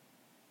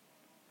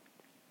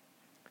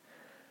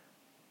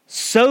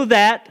 so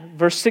that,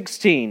 verse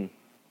 16,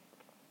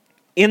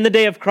 in the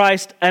day of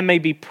Christ I may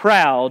be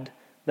proud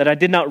that I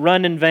did not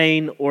run in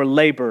vain or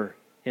labor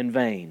in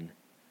vain.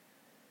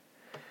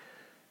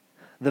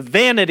 The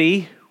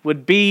vanity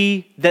would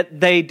be that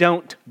they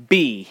don't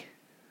be.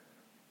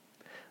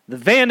 The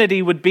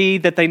vanity would be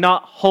that they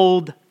not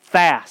hold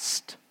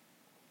fast.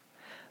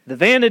 The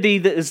vanity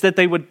is that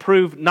they would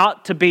prove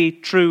not to be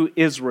true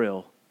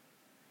Israel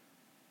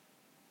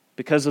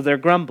because of their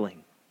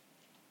grumbling.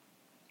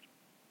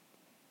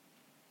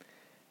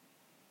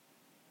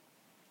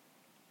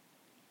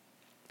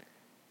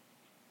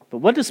 But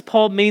what does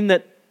Paul mean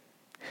that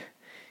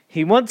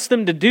he wants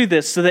them to do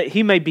this so that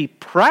he may be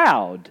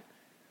proud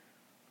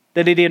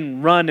that he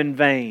didn't run in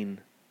vain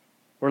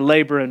or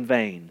labor in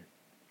vain?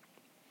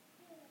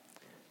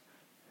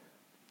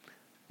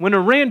 When a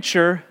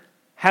rancher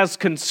has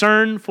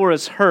concern for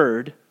his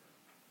herd,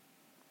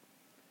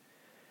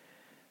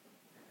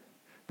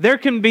 there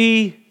can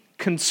be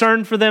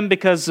concern for them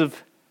because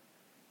of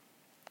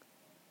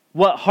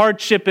what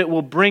hardship it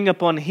will bring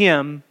upon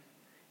him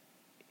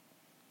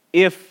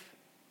if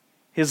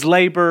his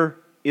labor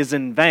is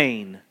in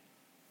vain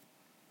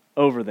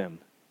over them.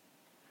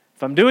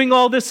 If I'm doing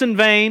all this in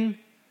vain,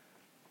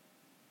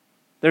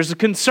 there's a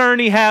concern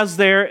he has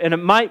there, and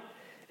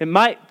it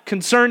might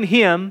concern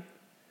him.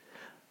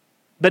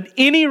 But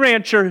any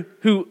rancher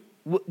who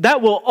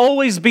that will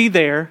always be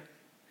there,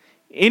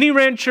 any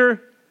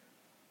rancher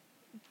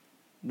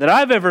that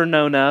I've ever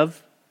known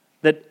of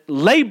that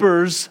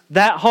labors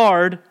that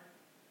hard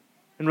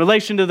in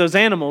relation to those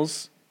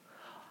animals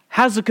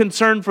has a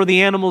concern for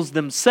the animals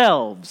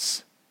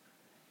themselves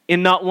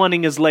in not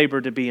wanting his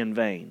labor to be in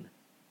vain.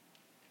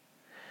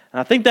 And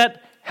I think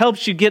that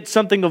helps you get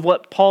something of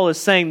what Paul is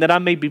saying, that I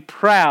may be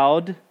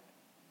proud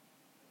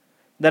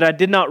that I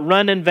did not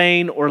run in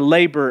vain or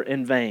labor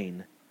in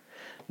vain.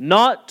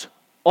 Not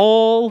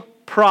all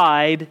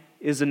pride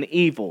is an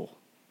evil.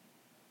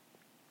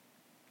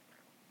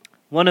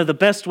 One of the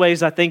best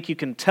ways I think you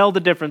can tell the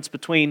difference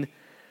between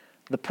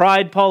the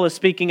pride Paul is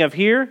speaking of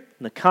here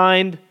and the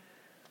kind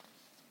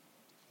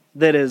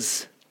that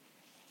is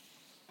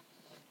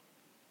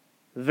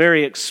the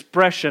very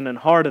expression and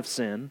heart of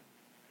sin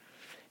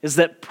is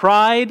that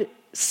pride,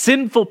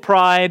 sinful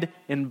pride,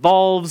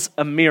 involves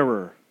a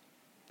mirror.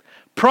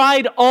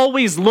 Pride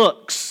always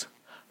looks.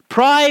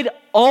 Pride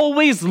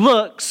always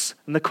looks.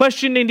 And the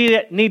question you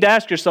need to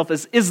ask yourself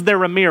is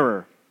there a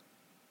mirror?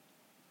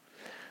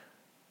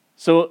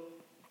 So,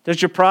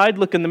 does your pride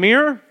look in the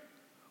mirror?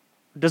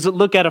 Or does it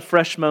look at a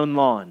fresh mown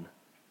lawn?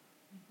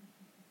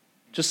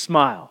 Just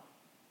smile.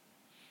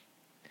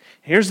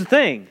 Here's the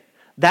thing.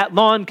 That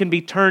lawn can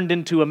be turned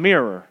into a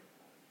mirror.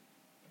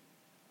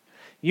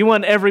 You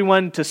want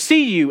everyone to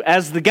see you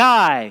as the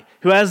guy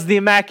who has the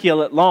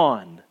immaculate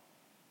lawn.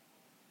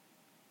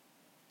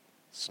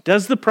 So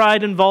does the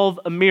pride involve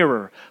a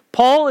mirror?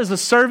 Paul is a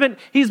servant.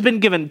 He's been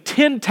given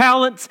 10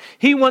 talents.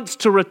 He wants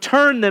to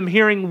return them,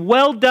 hearing,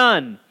 "Well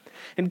done."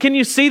 And can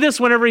you see this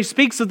whenever he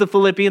speaks of the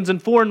Philippians in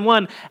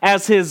 4:1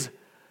 as his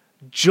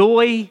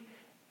joy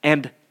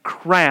and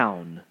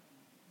crown?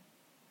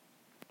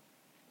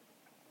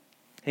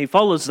 He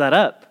follows that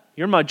up.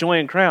 You're my joy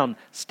and crown.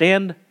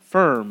 Stand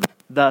firm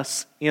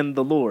thus in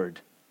the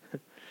Lord.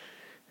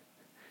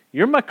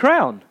 You're my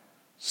crown.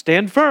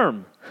 Stand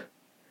firm.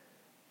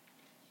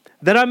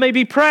 That I may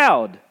be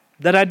proud,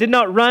 that I did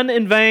not run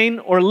in vain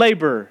or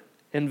labor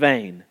in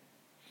vain.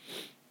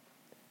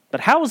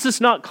 But how is this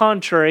not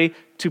contrary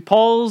to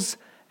Paul's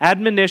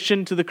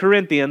admonition to the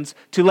Corinthians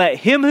to let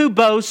him who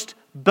boasts,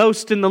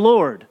 boast in the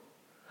Lord?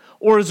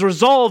 Or his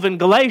resolve in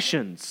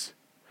Galatians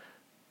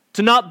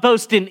to not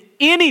boast in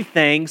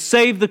anything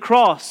save the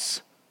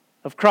cross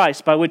of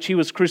Christ by which he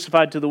was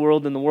crucified to the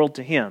world and the world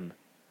to him.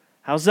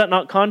 How is that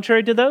not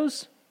contrary to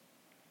those?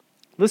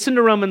 Listen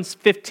to Romans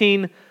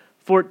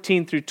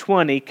 15:14 through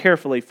 20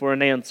 carefully for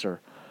an answer.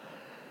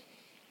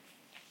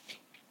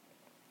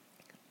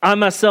 I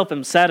myself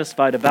am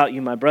satisfied about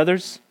you, my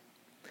brothers,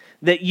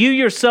 that you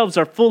yourselves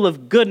are full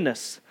of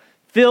goodness,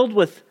 filled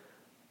with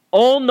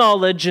all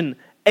knowledge and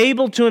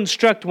able to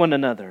instruct one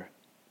another.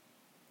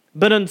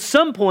 But on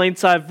some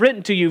points I have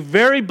written to you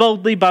very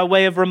boldly by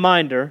way of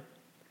reminder,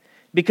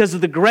 because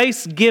of the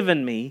grace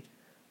given me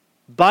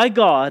by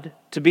God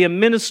to be a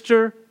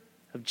minister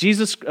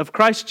of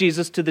Christ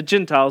Jesus to the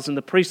Gentiles in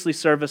the priestly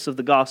service of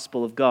the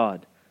gospel of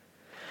God,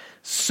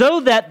 so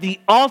that the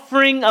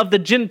offering of the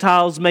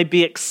Gentiles may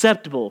be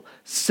acceptable,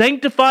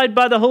 sanctified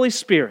by the Holy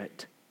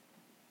Spirit.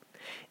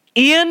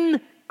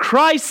 In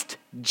Christ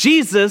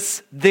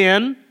Jesus,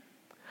 then,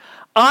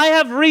 I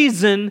have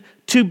reason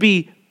to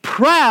be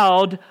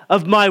proud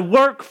of my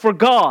work for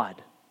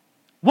God.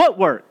 What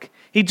work?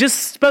 He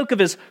just spoke of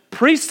his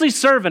priestly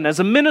servant as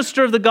a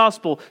minister of the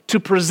gospel to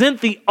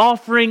present the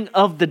offering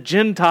of the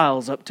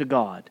Gentiles up to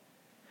God.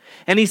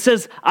 And he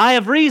says, I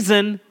have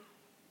reason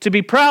to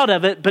be proud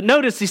of it, but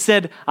notice he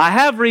said, I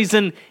have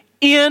reason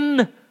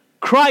in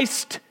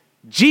Christ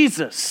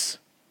Jesus.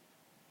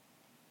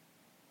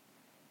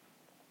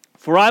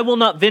 For I will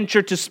not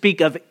venture to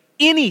speak of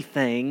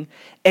anything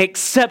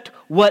except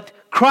what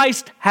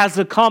Christ has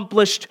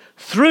accomplished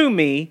through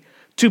me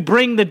to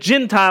bring the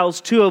Gentiles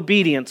to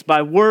obedience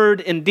by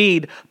word and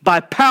deed, by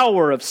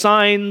power of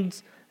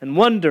signs and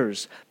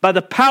wonders, by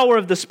the power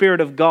of the Spirit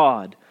of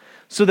God,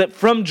 so that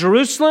from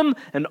Jerusalem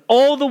and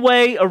all the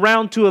way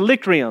around to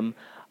Illyricum,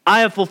 I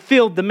have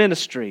fulfilled the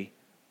ministry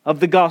of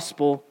the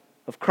gospel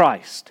of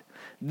Christ.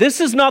 This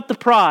is not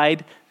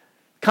the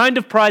kind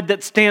of pride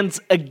that stands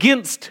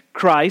against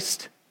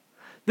Christ.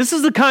 This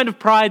is the kind of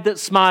pride that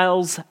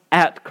smiles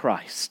at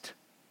Christ.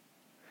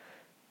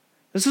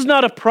 This is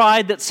not a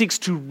pride that seeks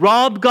to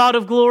rob God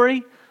of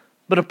glory,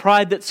 but a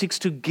pride that seeks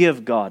to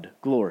give God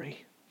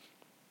glory.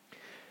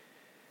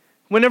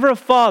 Whenever a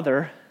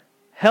father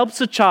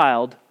helps a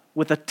child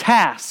with a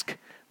task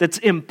that's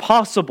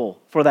impossible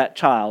for that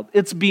child,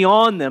 it's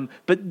beyond them,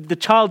 but the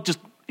child just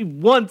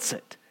wants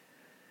it.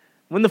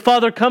 When the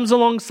father comes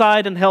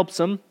alongside and helps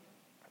him,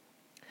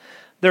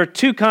 there are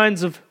two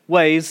kinds of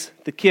ways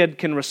the kid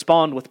can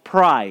respond with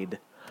pride.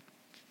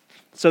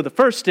 So the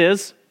first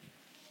is,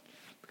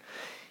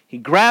 he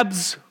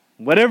grabs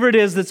whatever it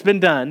is that's been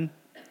done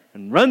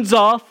and runs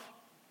off,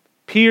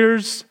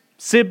 peers,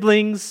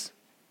 siblings,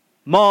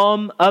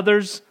 mom,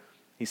 others.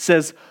 He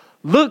says,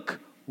 look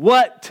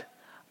what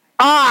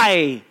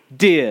I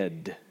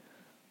did.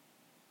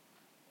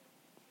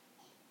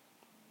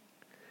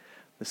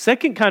 The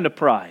second kind of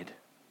pride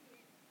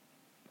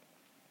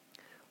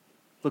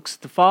looks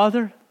at the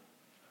father,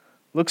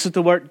 looks at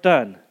the work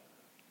done.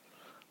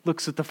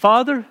 Looks at the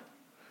father,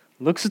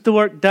 looks at the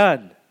work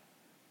done.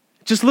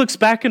 It just looks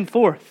back and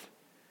forth.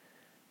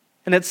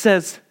 And it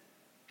says,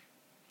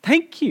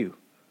 thank you.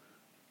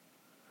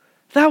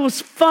 That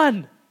was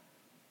fun.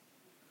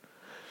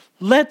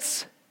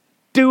 Let's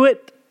do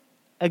it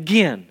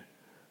again.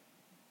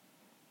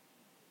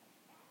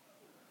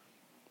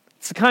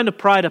 It's the kind of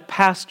pride a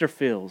pastor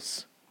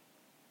feels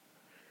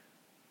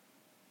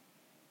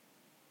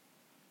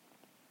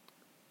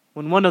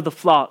when one of the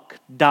flock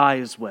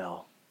dies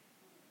well,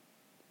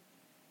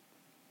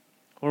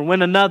 or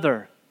when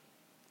another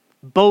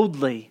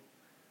boldly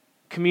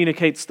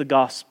communicates the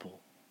gospel,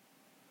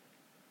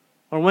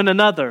 or when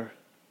another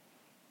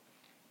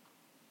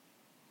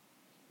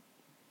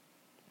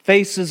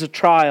faces a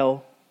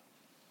trial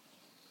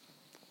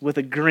with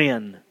a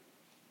grin.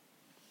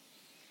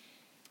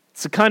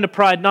 It's the kind of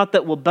pride not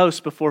that will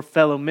boast before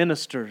fellow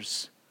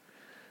ministers,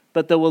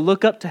 but that will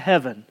look up to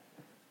heaven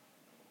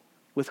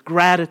with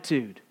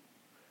gratitude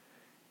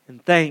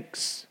and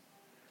thanks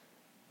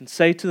and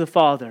say to the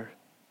Father,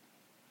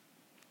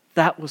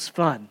 "That was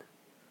fun.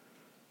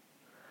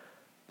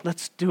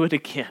 Let's do it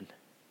again."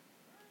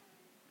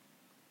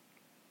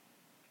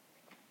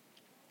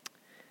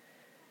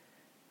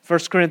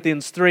 First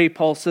Corinthians 3,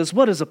 Paul says,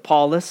 "What is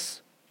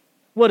Apollos?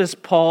 What is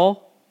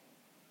Paul?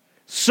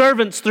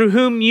 Servants through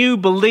whom you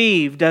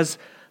believed, as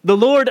the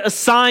Lord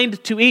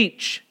assigned to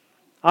each.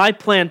 I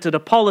planted,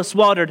 Apollos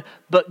watered,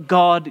 but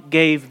God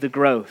gave the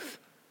growth.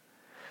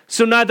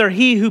 So neither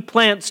he who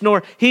plants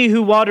nor he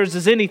who waters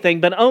is anything,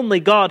 but only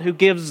God who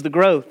gives the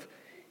growth.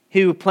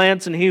 He who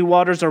plants and he who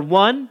waters are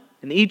one,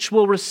 and each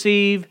will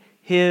receive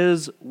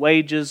his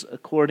wages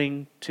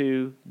according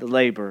to the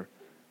labor.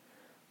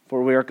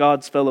 For we are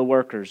God's fellow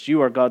workers. You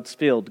are God's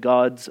field,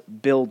 God's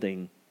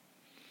building."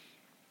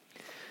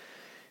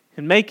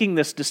 In making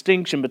this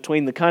distinction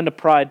between the kind of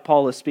pride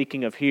Paul is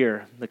speaking of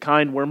here, the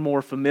kind we're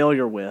more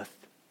familiar with,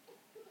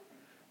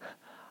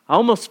 I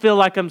almost feel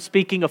like I'm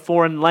speaking a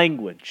foreign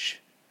language.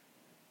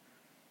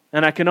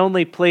 And I can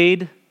only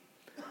plead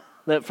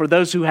that for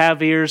those who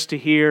have ears to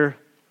hear,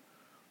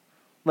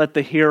 let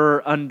the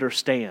hearer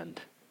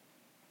understand.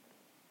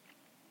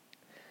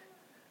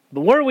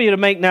 But what are we to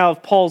make now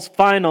of Paul's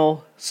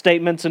final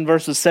statements in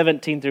verses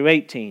 17 through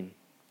 18?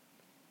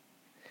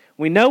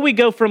 We know we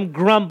go from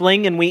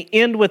grumbling and we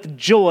end with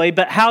joy,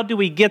 but how do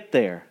we get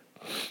there?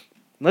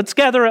 Let's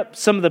gather up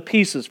some of the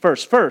pieces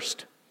first.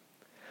 First,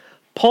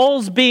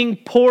 Paul's being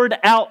poured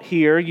out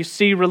here, you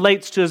see,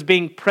 relates to his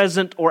being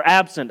present or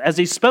absent, as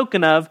he's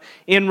spoken of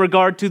in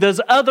regard to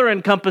those other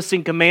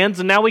encompassing commands.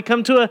 And now we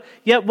come to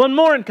yet one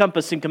more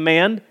encompassing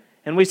command,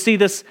 and we see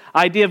this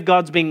idea of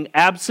God's being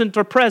absent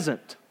or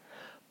present.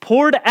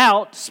 Poured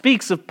out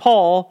speaks of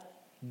Paul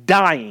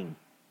dying.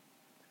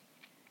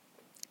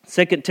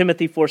 2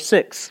 Timothy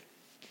 4:6.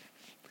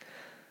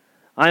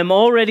 "I am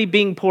already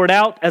being poured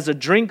out as a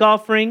drink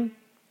offering,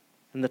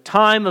 and the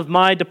time of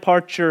my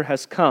departure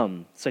has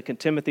come." 2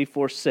 Timothy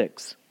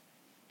 4:6.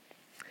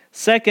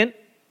 Second,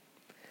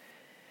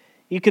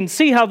 you can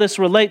see how this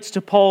relates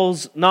to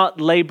Paul's not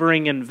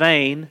laboring in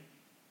vain,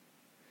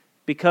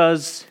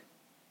 because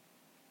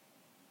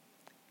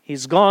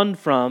he's gone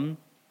from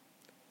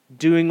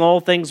doing all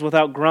things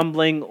without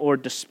grumbling or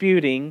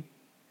disputing,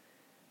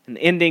 and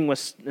ending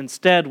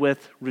instead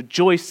with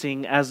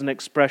rejoicing as an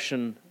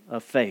expression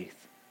of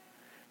faith.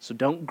 So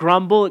don't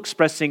grumble,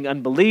 expressing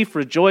unbelief.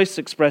 Rejoice,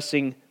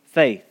 expressing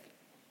faith.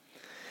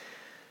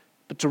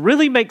 But to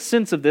really make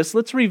sense of this,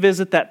 let's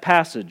revisit that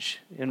passage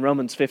in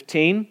Romans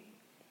 15.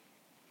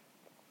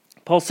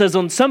 Paul says,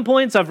 "On some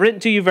points I've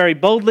written to you very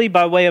boldly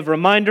by way of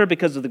reminder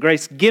because of the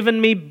grace given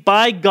me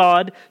by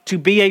God to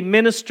be a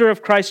minister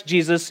of Christ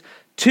Jesus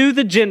to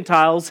the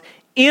Gentiles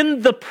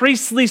in the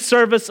priestly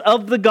service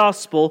of the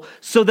gospel,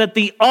 so that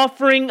the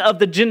offering of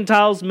the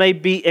Gentiles may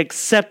be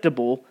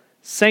acceptable,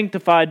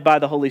 sanctified by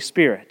the Holy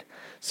Spirit."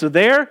 So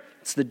there,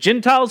 it's the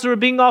Gentiles who are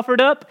being offered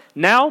up.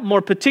 Now,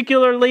 more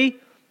particularly,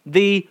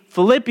 the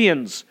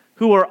Philippians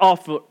who are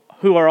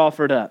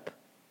offered up.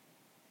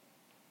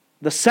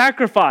 The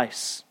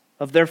sacrifice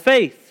of their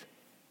faith.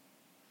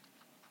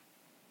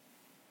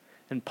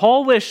 And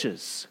Paul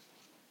wishes,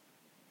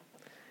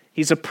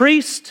 he's a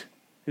priest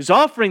who's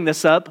offering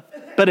this up,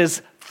 but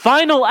his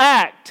final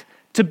act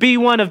to be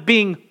one of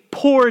being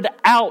poured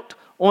out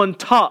on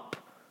top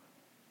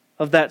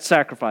of that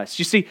sacrifice.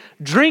 You see,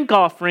 drink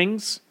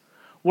offerings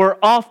were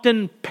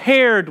often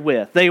paired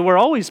with, they were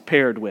always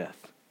paired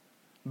with,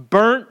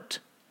 burnt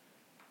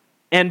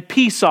and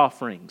peace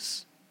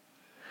offerings.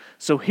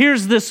 So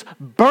here's this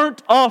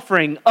burnt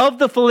offering of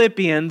the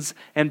Philippians,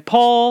 and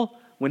Paul,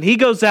 when he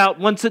goes out,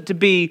 wants it to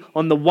be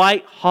on the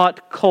white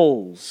hot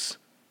coals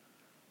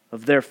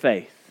of their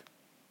faith.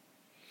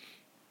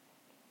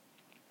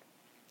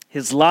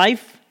 His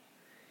life,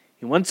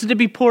 he wants it to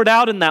be poured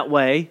out in that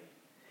way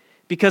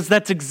because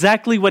that's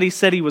exactly what he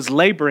said he was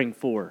laboring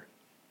for.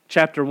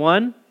 Chapter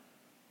 1,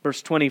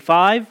 verse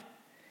 25,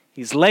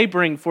 he's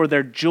laboring for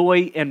their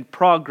joy and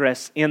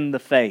progress in the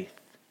faith.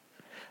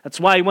 That's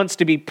why he wants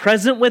to be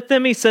present with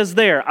them. He says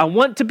there, "I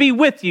want to be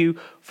with you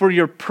for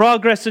your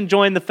progress and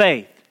joy in the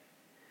faith.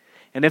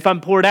 And if I'm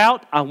poured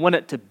out, I want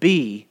it to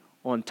be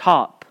on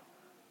top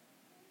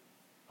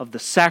of the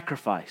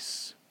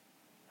sacrifice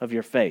of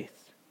your faith."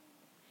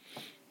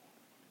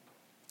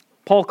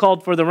 Paul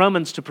called for the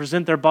Romans to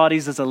present their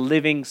bodies as a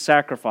living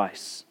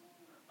sacrifice,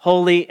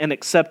 holy and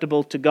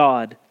acceptable to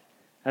God,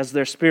 as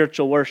their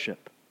spiritual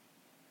worship.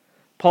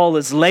 Paul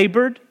has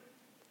labored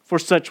for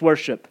such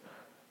worship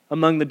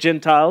among the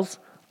Gentiles,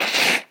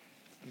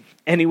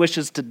 and he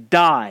wishes to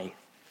die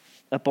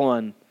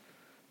upon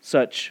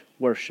such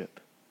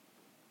worship.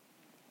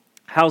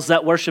 How's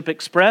that worship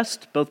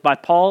expressed, both by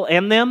Paul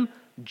and them?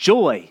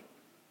 Joy.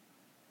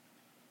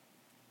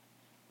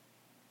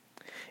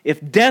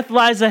 If death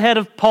lies ahead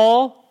of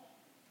Paul,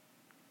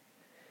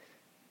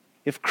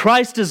 if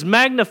Christ is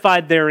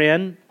magnified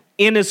therein,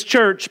 in his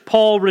church,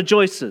 Paul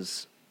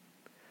rejoices.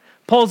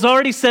 Paul's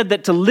already said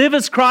that to live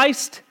is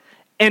Christ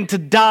and to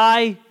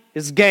die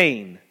is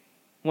gain,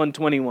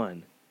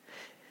 121.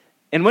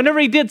 And whenever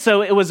he did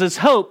so, it was his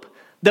hope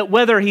that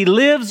whether he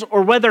lives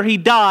or whether he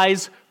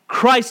dies,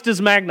 Christ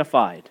is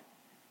magnified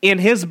in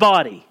his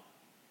body.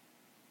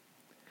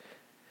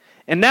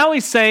 And now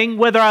he's saying,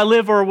 whether I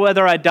live or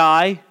whether I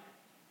die,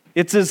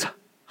 it's his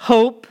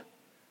hope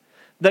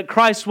that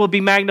Christ will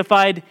be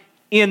magnified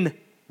in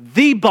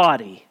the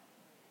body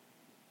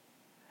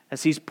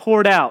as he's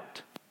poured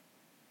out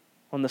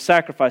on the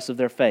sacrifice of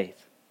their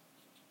faith.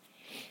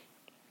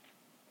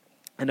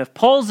 And if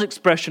Paul's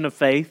expression of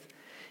faith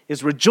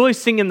is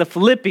rejoicing in the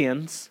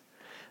Philippians,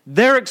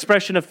 their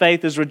expression of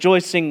faith is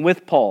rejoicing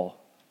with Paul.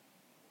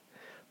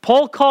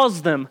 Paul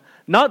calls them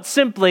not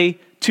simply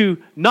to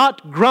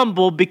not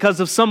grumble because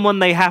of someone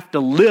they have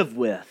to live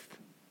with,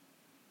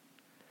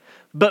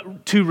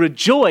 but to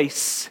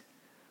rejoice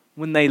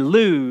when they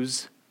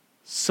lose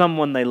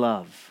someone they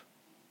love.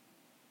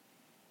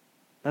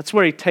 That's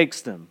where he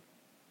takes them.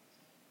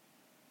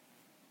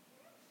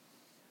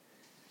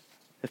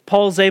 If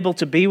Paul's able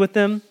to be with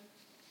them,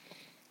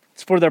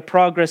 it's for their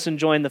progress and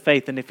joy in the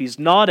faith. And if he's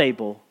not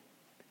able,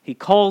 he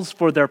calls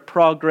for their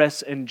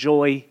progress and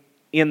joy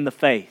in the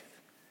faith.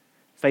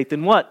 Faith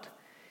in what?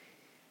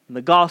 In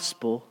the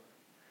gospel,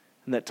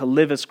 and that to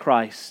live is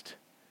Christ,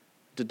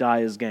 to die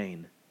is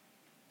gain.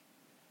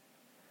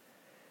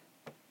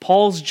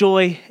 Paul's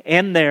joy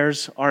and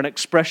theirs are an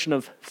expression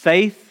of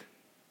faith.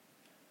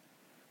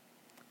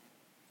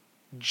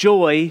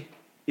 Joy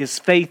is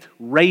faith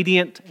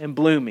radiant and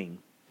blooming.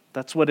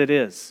 That's what it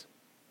is.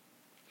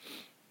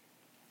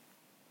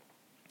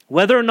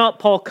 Whether or not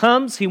Paul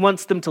comes, he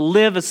wants them to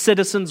live as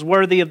citizens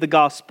worthy of the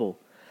gospel.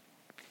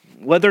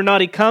 Whether or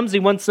not he comes, he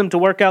wants them to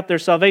work out their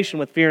salvation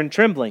with fear and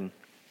trembling.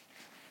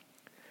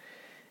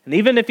 And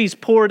even if he's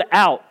poured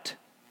out,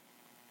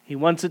 he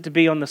wants it to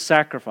be on the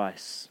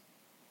sacrifice,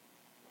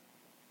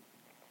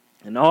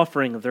 an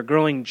offering of their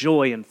growing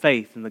joy and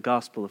faith in the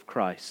gospel of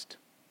Christ.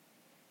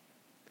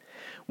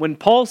 When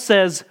Paul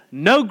says,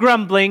 no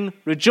grumbling,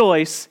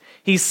 rejoice,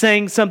 he's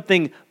saying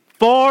something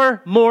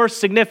far more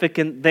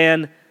significant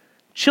than,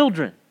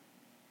 children,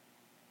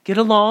 get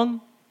along,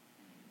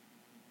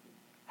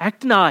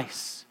 act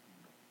nice,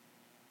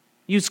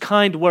 use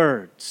kind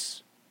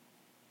words,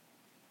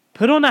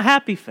 put on a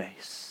happy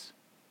face.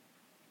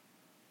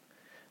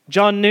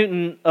 John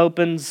Newton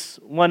opens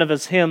one of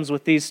his hymns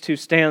with these two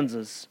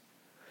stanzas.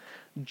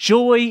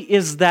 Joy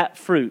is that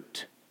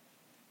fruit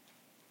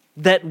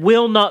that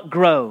will not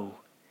grow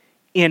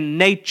in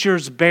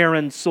nature's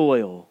barren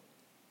soil.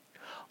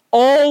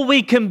 All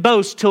we can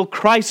boast till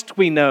Christ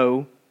we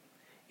know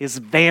is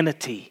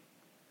vanity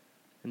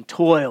and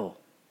toil.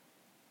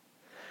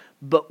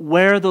 But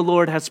where the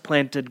Lord has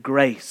planted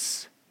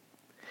grace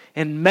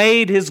and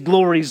made His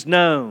glories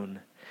known,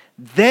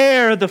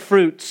 there the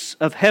fruits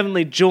of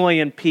heavenly joy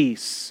and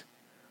peace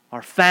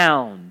are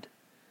found,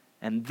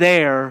 and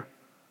there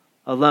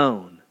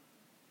alone.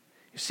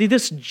 You see,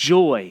 this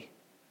joy,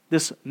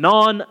 this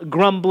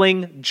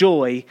non-grumbling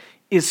joy,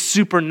 is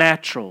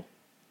supernatural.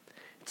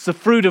 It's the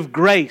fruit of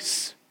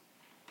grace.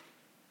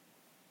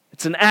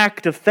 It's an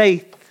act of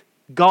faith,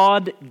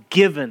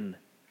 God-given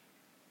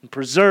and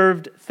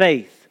preserved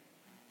faith.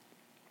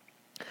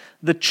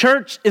 The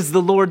church is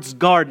the Lord's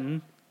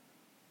garden.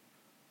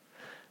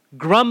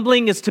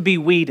 Grumbling is to be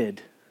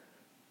weeded.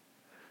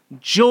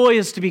 Joy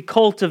is to be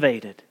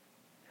cultivated.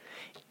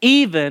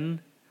 Even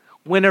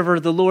whenever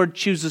the Lord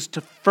chooses to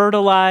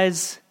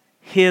fertilize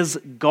His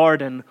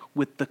garden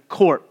with the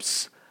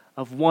corpse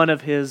of one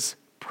of His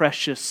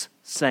precious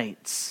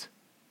saints.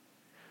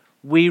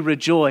 We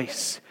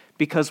rejoice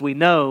because we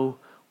know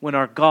when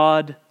our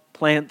God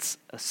plants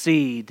a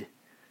seed,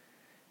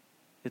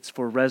 it's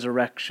for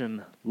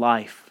resurrection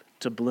life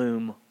to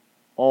bloom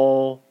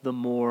all the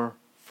more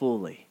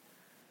fully.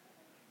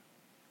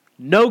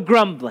 No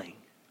grumbling.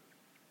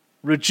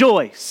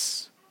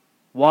 Rejoice.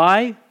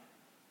 Why?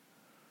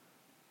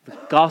 The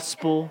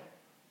gospel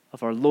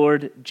of our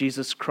Lord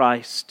Jesus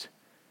Christ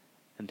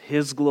and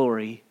His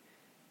glory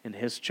in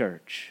His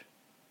church.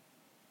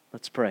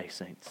 Let's pray,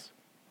 saints.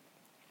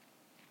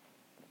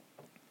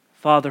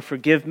 Father,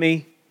 forgive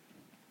me.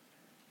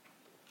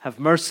 Have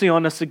mercy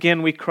on us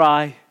again, we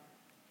cry.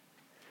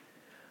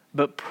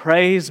 But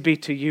praise be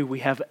to You, we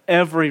have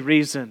every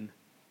reason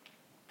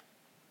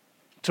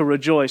to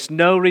rejoice.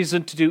 No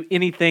reason to do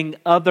anything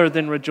other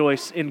than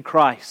rejoice in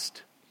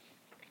Christ.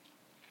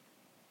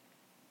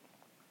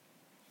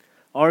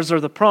 Ours are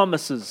the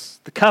promises,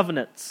 the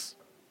covenants.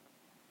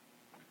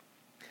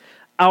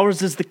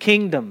 Ours is the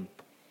kingdom.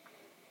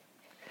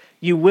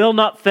 You will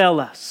not fail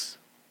us.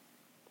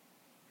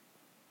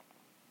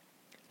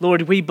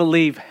 Lord, we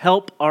believe.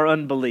 Help our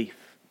unbelief.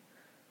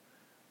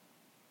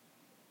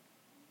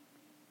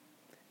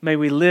 May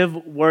we live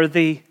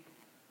worthy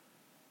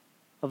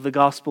of the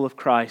gospel of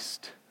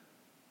Christ.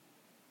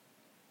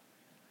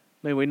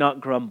 May we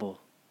not grumble,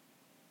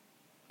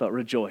 but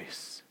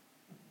rejoice.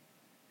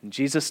 In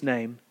Jesus'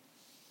 name,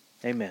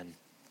 amen.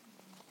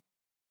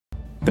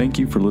 Thank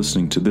you for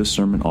listening to this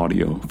sermon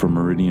audio from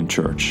Meridian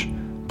Church.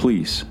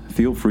 Please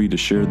feel free to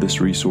share this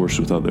resource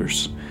with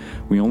others.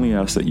 We only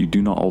ask that you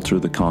do not alter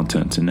the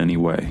content in any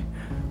way.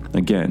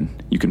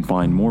 Again, you can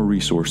find more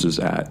resources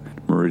at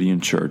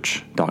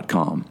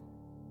meridianchurch.com.